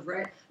giggle over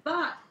it.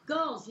 But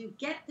girls, you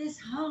get this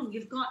home.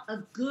 You've got a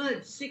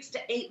good 6 to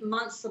 8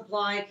 months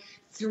supply,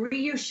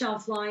 3-year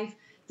shelf life.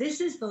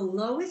 This is the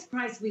lowest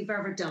price we've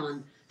ever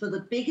done for the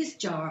biggest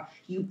jar.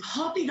 You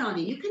pop it on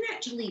and you can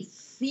actually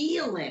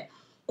feel it.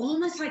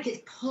 Almost like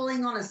it's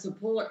pulling on a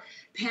support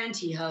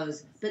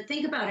pantyhose. But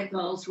think about it,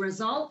 girls.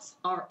 Results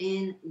are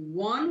in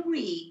 1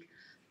 week.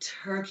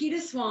 Turkey to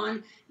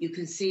swan. You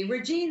can see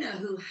Regina,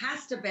 who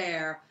has to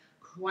bear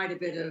quite a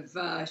bit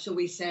of, shall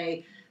we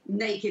say,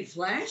 naked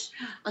flesh.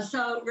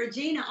 So,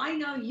 Regina, I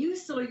know you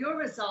saw your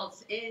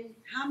results in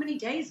how many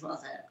days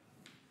was it?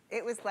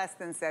 It was less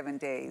than 7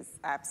 days,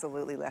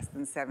 absolutely less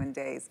than 7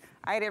 days.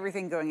 I had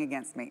everything going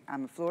against me.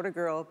 I'm a Florida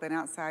girl, been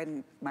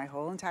outside my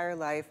whole entire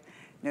life.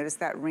 Noticed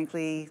that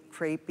wrinkly,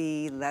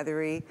 crepey,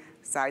 leathery,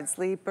 side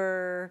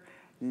sleeper,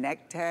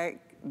 neck tech,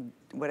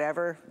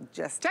 whatever,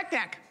 just... Tech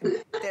neck.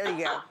 There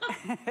you go.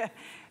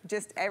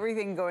 Just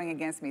everything going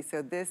against me.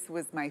 So this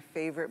was my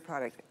favorite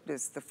product.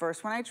 This is the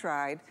first one I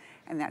tried,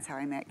 and that's how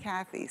I met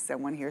Kathy.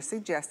 Someone here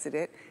suggested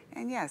it,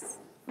 and yes,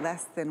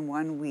 less than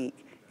 1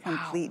 week.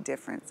 Complete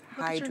difference.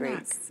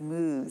 Hydrates,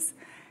 smooths,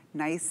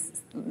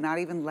 nice, not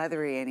even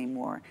leathery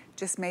anymore.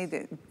 Just made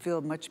it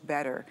feel much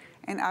better.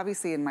 And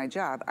obviously in my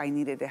job, I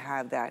needed to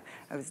have that.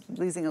 I was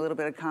losing a little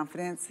bit of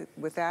confidence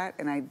with that,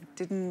 and I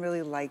didn't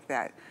really like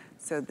that.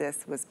 So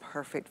this was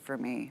perfect for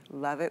me.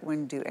 Love it,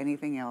 wouldn't do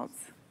anything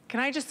else.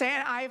 Can I just say,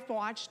 I've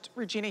watched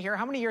Regina here.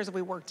 How many years have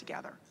we worked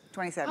together?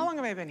 27. How long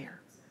have I been here?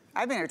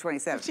 I've been here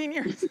 27. 15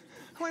 years.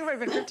 How long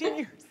have I been? 15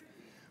 years.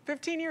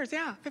 15 years,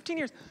 yeah, 15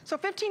 years. So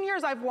 15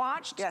 years I've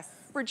watched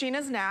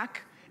Regina's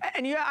neck,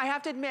 and I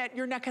have to admit,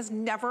 your neck has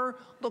never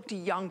looked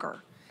younger.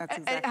 That's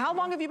exactly and how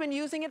long have you been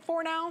using it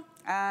for now?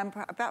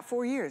 About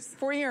 4 years.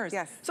 4 years?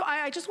 Yes. So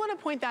I just want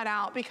to point that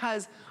out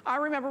because I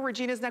remember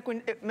Regina's neck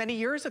many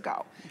years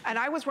ago, and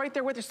I was right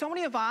there with her. So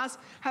many of us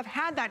have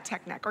had that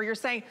tech neck, or you're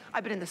saying,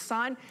 I've been in the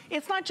sun.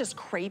 It's not just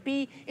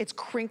crepey, it's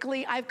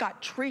crinkly. I've got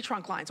tree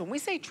trunk lines. When we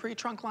say tree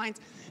trunk lines,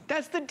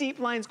 that's the deep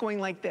lines going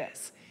like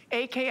this.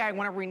 AKA, I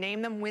want to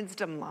rename them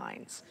wisdom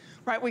lines,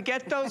 right? We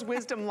get those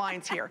wisdom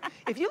lines here.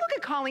 If you look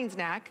at Colleen's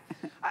neck,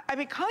 I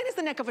mean, Colleen is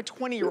the neck of a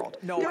 20-year-old.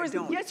 No, I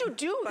don't. Yes, you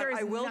do. But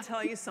I will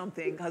tell you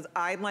something, because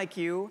I'm like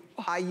you,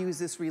 I use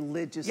this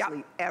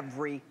religiously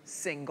every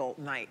single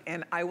night.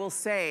 And I will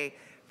say,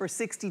 for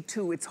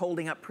 62, it's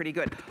holding up pretty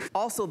good.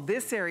 Also,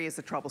 this area is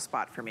a trouble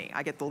spot for me.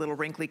 I get the little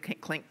wrinkly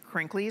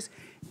crinklies,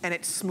 and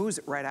it smooths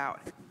it right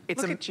out.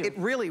 It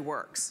really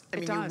works. I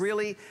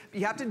mean,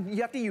 you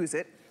have to use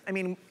it. I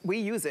mean, we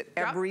use it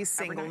every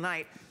single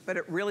night, but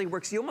it really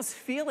works. You almost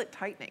feel it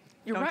tightening.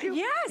 You're don't right, you?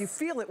 yes. You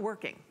feel it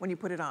working when you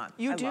put it on.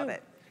 You I do. love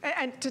it.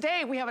 And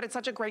today we have it at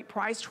such a great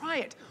price, try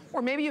it.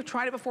 Or maybe you've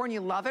tried it before and you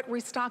love it,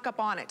 restock up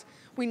on it.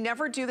 We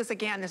never do this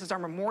again. This is our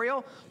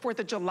Memorial 4th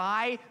of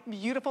July,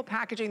 beautiful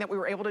packaging that we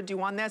were able to do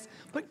on this,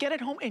 but get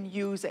it home and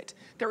use it.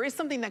 There is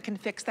something that can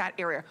fix that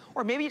area.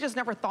 Or maybe you just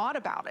never thought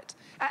about it.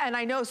 And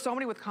I know so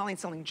many with Colleen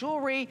selling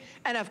jewelry,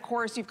 and of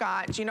course you've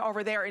got Gina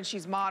over there and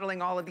she's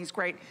modeling all of these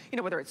great, you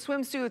know, whether it's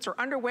swimsuits or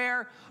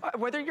underwear,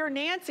 whether you're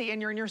Nancy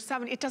and you're in your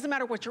 70s, it doesn't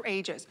matter what your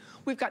age is.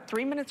 We've got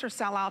 3 minutes or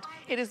sell out.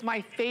 It is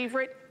my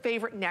favorite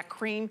neck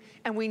cream,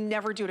 and we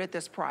never do it at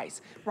this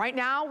price. Right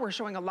now, we're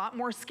showing a lot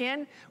more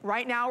skin.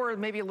 Right now, we're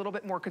maybe a little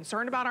bit more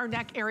concerned about our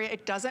neck area.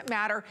 It doesn't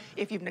matter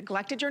if you've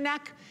neglected your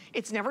neck.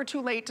 It's never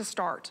too late to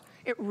start.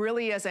 It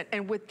really isn't.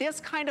 And with this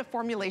kind of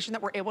formulation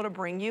that we're able to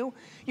bring you,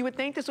 you would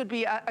think this would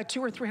be a $200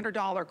 or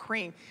 $300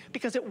 cream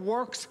because it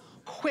works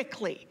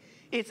quickly.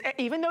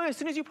 Even though as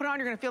soon as you put it on,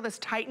 you're gonna feel this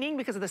tightening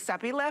because of the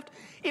Seppi lift,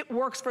 it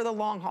works for the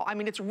long haul. I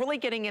mean, it's really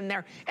getting in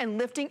there and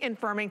lifting and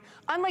firming,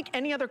 unlike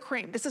any other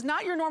cream. This is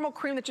not your normal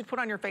cream that you'd put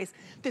on your face.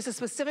 This is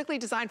specifically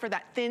designed for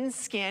that thin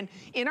skin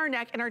in our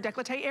neck and our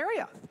décolleté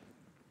area.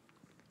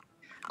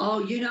 Oh,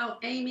 you know,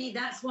 Amy,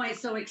 that's why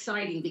it's so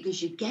exciting,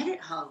 because you get it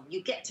home.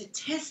 You get to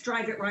test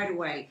drive it right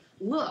away.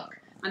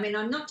 Look, I mean,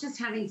 I'm not just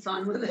having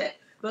fun with it,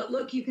 but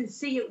look, you can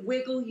see it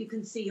wiggle, you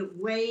can see it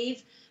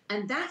wave.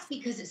 And that's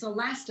because it's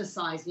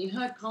elasticized. And you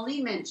heard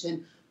Colleen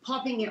mention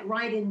popping it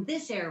right in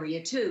this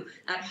area too.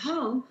 At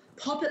home,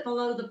 pop it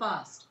below the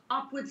bust,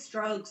 upward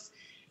strokes.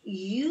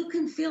 You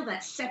can feel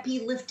that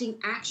Seppi lifting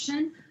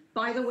action.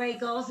 By the way,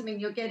 girls, I mean,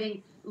 you're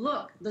getting,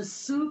 look, the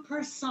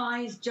super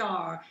sized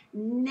jar,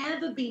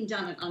 never been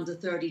done at under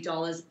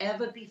 $30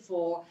 ever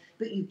before,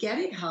 but you get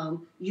it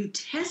home, you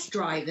test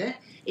drive it,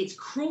 it's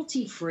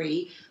cruelty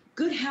free,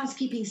 good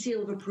housekeeping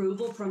seal of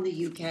approval from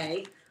the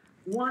UK.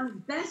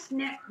 Won best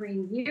neck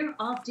cream year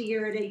after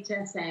year at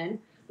HSN,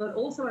 but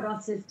also at our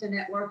sister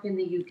network in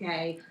the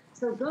UK.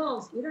 So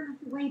girls, you don't have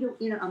to wait,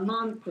 a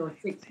month or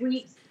 6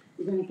 weeks.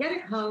 You're going to get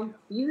it home,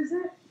 use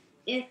it.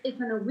 If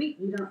in a week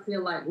you don't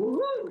feel like,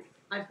 woohoo,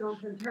 I've gone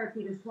from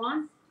turkey to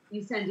swan,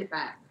 you send it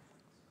back.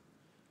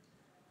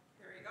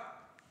 There you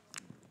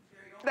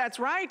go. That's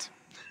right.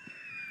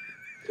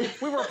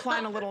 We were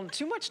applying a little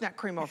too much neck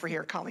cream over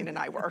here, Colleen and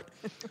I were.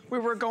 We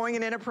were going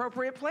in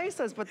inappropriate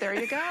places, but there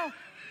you go.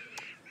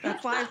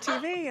 That's live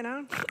TV, you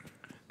know.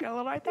 Got a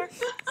little right there?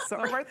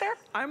 Sorry. Right there?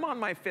 I'm on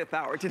my 5th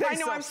hour today. I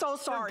know, I'm so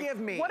sorry. Forgive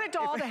me. What a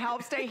doll to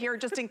help stay here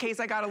just in case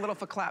I got a little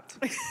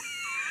verklempt.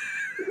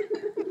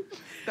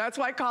 That's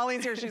why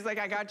Colleen's here. She's like,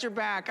 I got your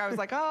back. I was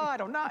like, oh, I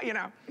don't know, you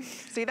know.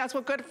 See, that's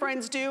what good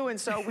friends do, and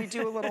so we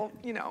do a little,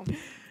 you know,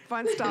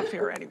 fun stuff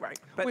here anyway.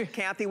 But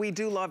Kathy, we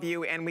do love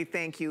you, and we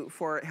thank you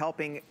for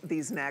helping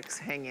these necks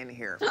hang in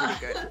here.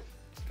 Pretty good.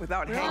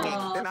 Without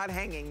hanging, they're not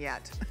hanging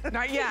yet.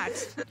 Not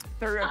yet.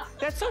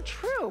 That's so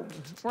true.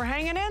 We're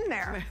hanging in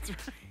there. That's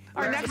right.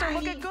 Our necks are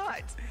looking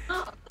good.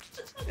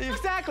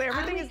 Exactly,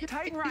 everything is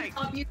tight and right.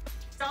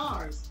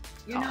 Jars.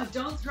 You know,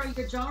 don't throw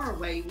your jar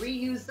away.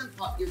 Reuse them,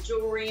 pop your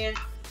jewelry in.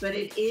 but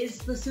it is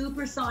the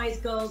super size,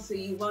 girls, so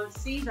you won't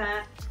see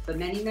that for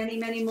many, many,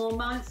 many more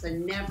months,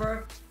 and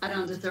never at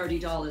under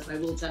 $30, I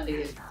will tell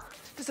you.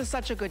 This is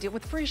such a good deal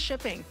with free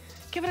shipping.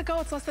 Give it a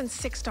go, it's less than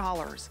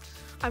 $6.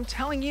 I'm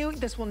telling you,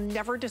 this will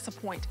never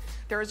disappoint.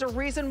 There is a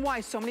reason why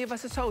so many of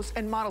us as hosts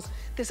and models,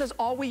 this is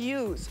all we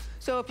use.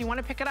 So if you want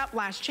to pick it up,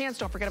 last chance,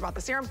 don't forget about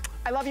the serum.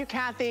 I love you,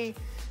 Kathy.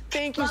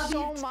 Thank you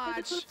so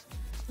much.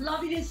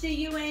 Lovely to see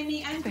you,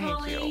 Amy and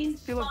Colleen.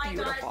 Thank you. You look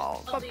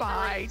beautiful.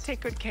 Bye-bye.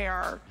 Take good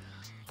care.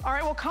 All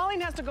right, well,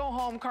 Colleen has to go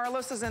home.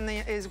 Carlos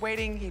is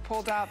waiting. He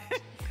pulled up.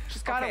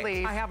 She's got to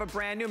leave. I have a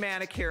brand new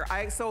manicure.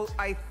 So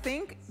I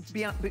think,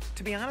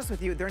 to be honest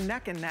with you, they're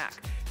neck and neck.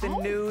 The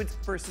nudes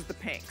versus the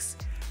pinks.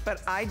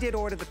 But I did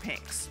order the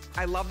pinks.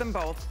 I love them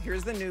both.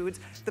 Here's the nudes.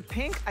 The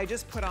pink, I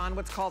just put on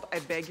what's called, I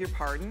beg your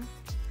pardon.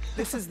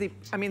 This is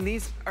I mean,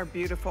 these are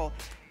beautiful.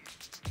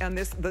 And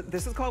this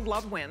is called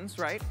Love Wins,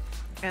 right?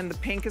 And the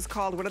pink is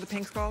called, what are the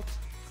pinks called?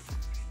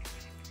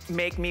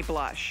 Make Me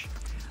Blush.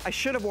 I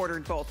should have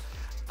ordered both.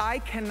 I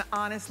can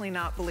honestly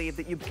not believe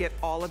that you get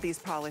all of these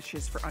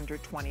polishes for under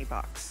 20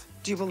 bucks.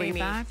 Do you believe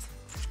that?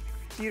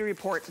 Beauty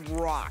Report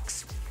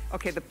rocks.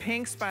 Okay, the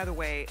pinks, by the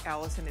way,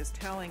 Allison is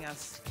telling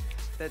us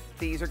that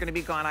these are gonna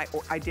be gone.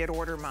 I did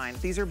order mine.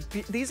 These are